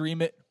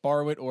 stream it,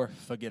 borrow it, or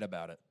forget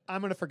about it?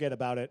 I'm going to forget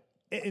about it.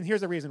 And here's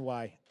the reason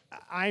why.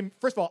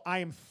 First of all, I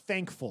am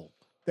thankful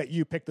that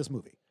you picked this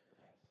movie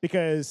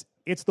because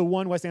it's the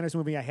one Wes Anderson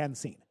movie I hadn't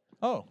seen.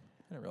 Oh,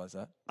 I didn't realize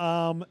that.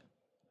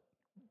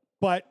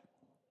 but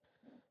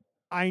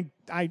I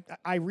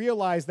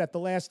realize that the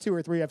last 2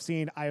 or 3 I've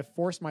seen, I have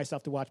forced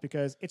myself to watch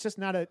because it's just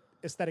not an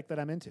aesthetic that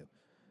I'm into.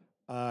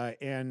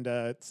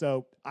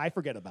 So I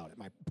forget about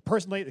it.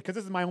 Personally, because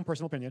this is my own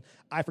personal opinion,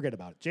 I forget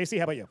about it. JC,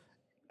 how about you?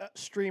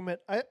 Stream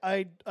it.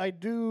 I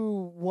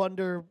do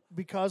wonder,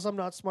 because I'm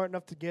not smart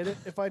enough to get it,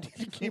 if I need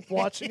to keep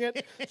watching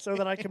it so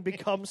that I can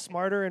become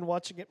smarter and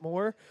watching it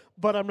more.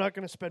 But I'm not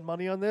going to spend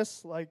money on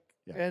this.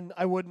 And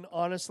I wouldn't,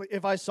 honestly,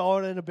 if I saw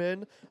it in a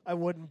bin, I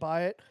wouldn't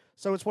buy it.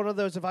 So it's one of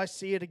those, if I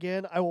see it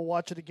again, I will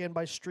watch it again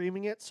by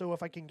streaming it. So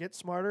if I can get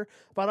smarter,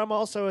 but I'm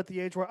also at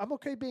the age where I'm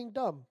okay being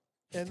dumb.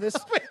 And this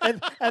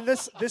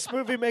this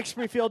movie makes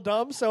me feel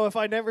dumb. So if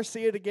I never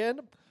see it again,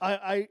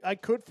 I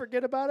could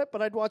forget about it,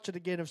 but I'd watch it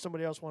again if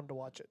somebody else wanted to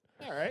watch it.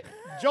 All right,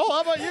 Joel,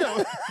 how about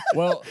you?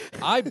 Well,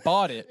 I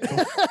bought it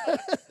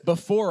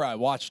before I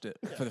watched it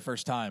for the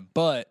first time,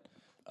 but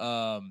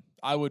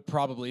I would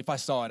probably, if I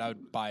saw it, I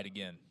would buy it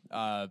again.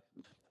 I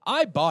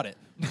bought it.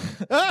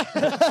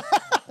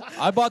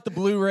 I bought the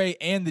Blu-ray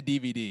and the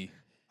DVD.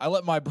 I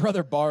let my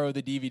brother borrow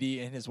the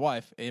DVD and his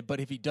wife,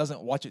 but if he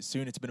doesn't watch it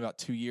soon, it's been about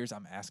 2 years,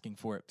 I'm asking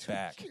for it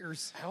back. 2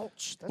 years?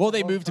 Ouch. That's Well, a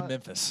they long moved to time.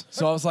 Memphis.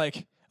 So I was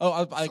like,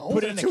 I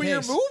put it in a 2-year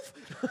case. move?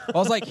 I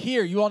was like,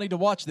 here, you all need to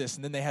watch this.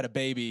 And then they had a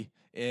baby,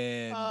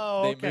 and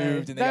they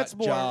moved, and they got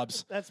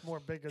jobs. That's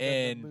more bigger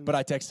than the But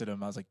I texted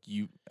him. I was like,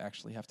 you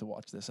actually have to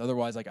watch this.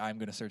 Otherwise, I'm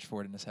going to search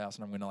for it in his house,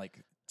 and I'm going to,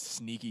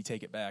 sneaky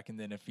take it back. And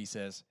then if he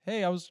says,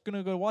 hey, I was going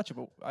to go watch it,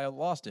 but I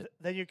lost it.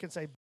 Then you can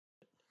say,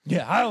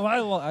 Yeah,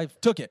 I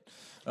took it.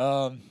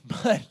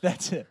 But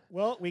that's it.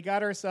 Well, we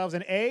got ourselves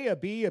an A, a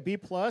B, a B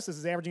plus. This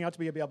is averaging out to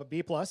be a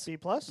B plus. B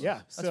plus?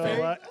 Yeah. So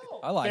fair.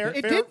 I like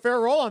it. fair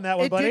roll on that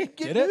one, It buddy. did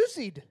get Did it?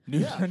 newsied.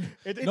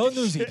 No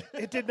newsied.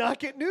 It did not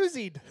get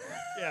newsied.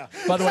 Yeah.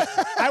 By the way,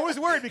 I was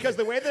worried because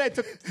the way that I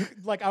took,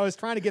 I was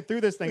trying to get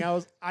through this thing.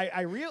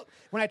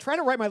 When I try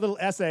to write my little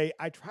essay,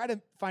 I try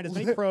to find as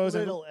many pros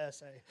and Little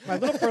essay. my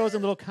little pros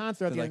and little cons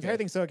throughout the Like entire a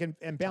thing, so I can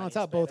balance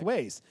out both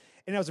ways.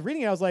 And I was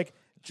reading it, I was like,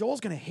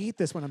 Joel's gonna hate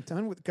this when I'm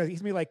done with, because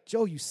he's gonna be like,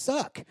 Joe, you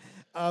suck.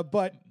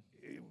 But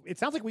it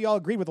sounds like we all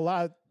agreed with a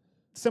lot of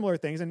similar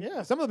things, and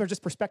some of them are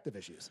just perspective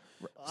issues.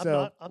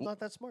 I'm not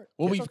that smart.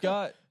 well, It's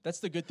okay. that's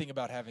the good thing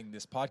about having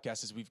this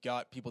podcast is we've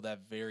got people that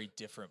have very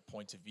different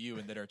points of view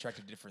and that are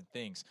attracted to different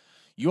things.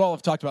 You all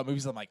have talked about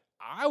movies. I'm like,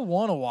 I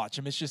want to watch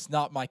them. It's just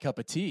not my cup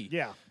of tea.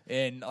 Yeah.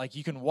 And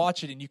you can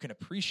watch it and you can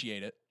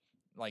appreciate it.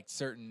 Like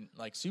certain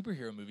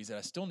superhero movies that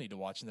I still need to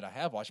watch and that I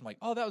have watched. I'm like,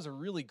 oh, that was a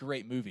really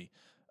great movie.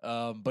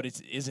 But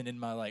it isn't in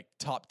my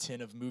top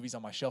 10 of movies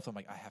on my shelf. I'm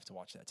like, I have to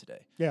watch that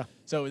today. Yeah.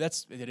 So it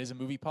is a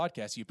movie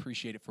podcast. You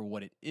appreciate it for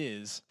what it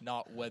is,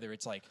 not whether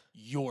it's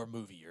your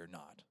movie or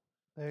not.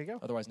 There you go.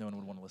 Otherwise, no one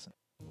would want to listen.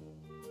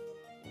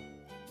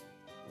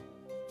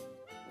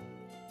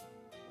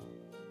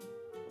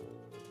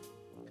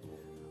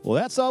 Well,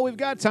 that's all we've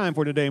got time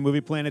for today, Movie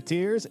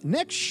Planeteers.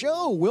 Next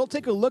show, we'll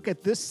take a look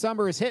at this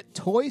summer's hit,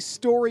 Toy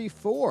Story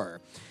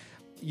 4.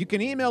 You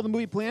can email the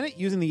Movie Planet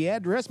using the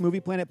address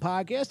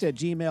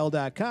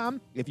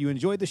movieplanetpodcast@gmail.com. If you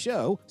enjoyed the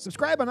show,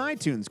 subscribe on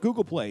iTunes,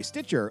 Google Play,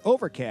 Stitcher,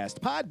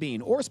 Overcast,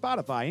 Podbean, or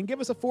Spotify, and give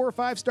us a 4 or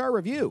 5-star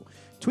review.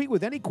 Tweet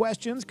with any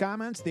questions,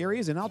 comments,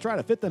 theories, and I'll try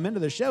to fit them into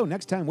the show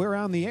next time we're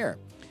on the air.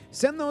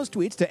 Send those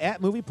tweets to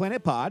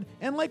 @MoviePlanetPod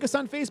and like us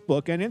on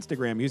Facebook and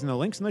Instagram using the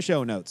links in the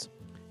show notes.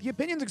 The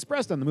opinions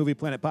expressed on the Movie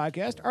Planet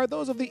podcast are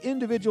those of the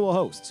individual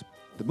hosts.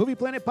 The Movie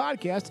Planet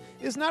podcast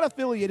is not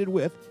affiliated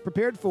with,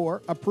 prepared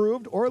for,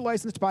 approved, or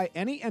licensed by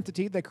any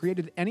entity that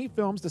created any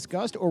films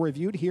discussed or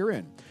reviewed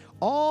herein.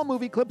 All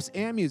movie clips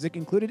and music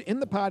included in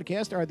the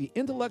podcast are the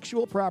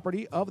intellectual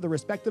property of the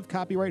respective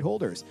copyright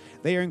holders.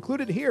 They are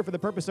included here for the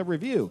purpose of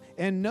review,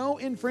 and no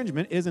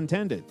infringement is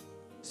intended.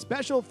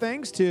 Special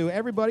thanks to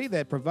everybody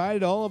that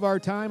provided all of our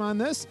time on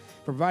this,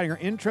 providing our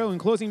intro and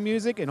closing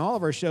music and all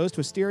of our shows,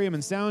 Twisterium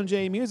and Sound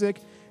J Music.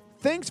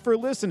 Thanks for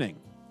listening,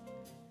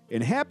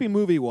 and happy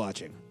movie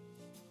watching.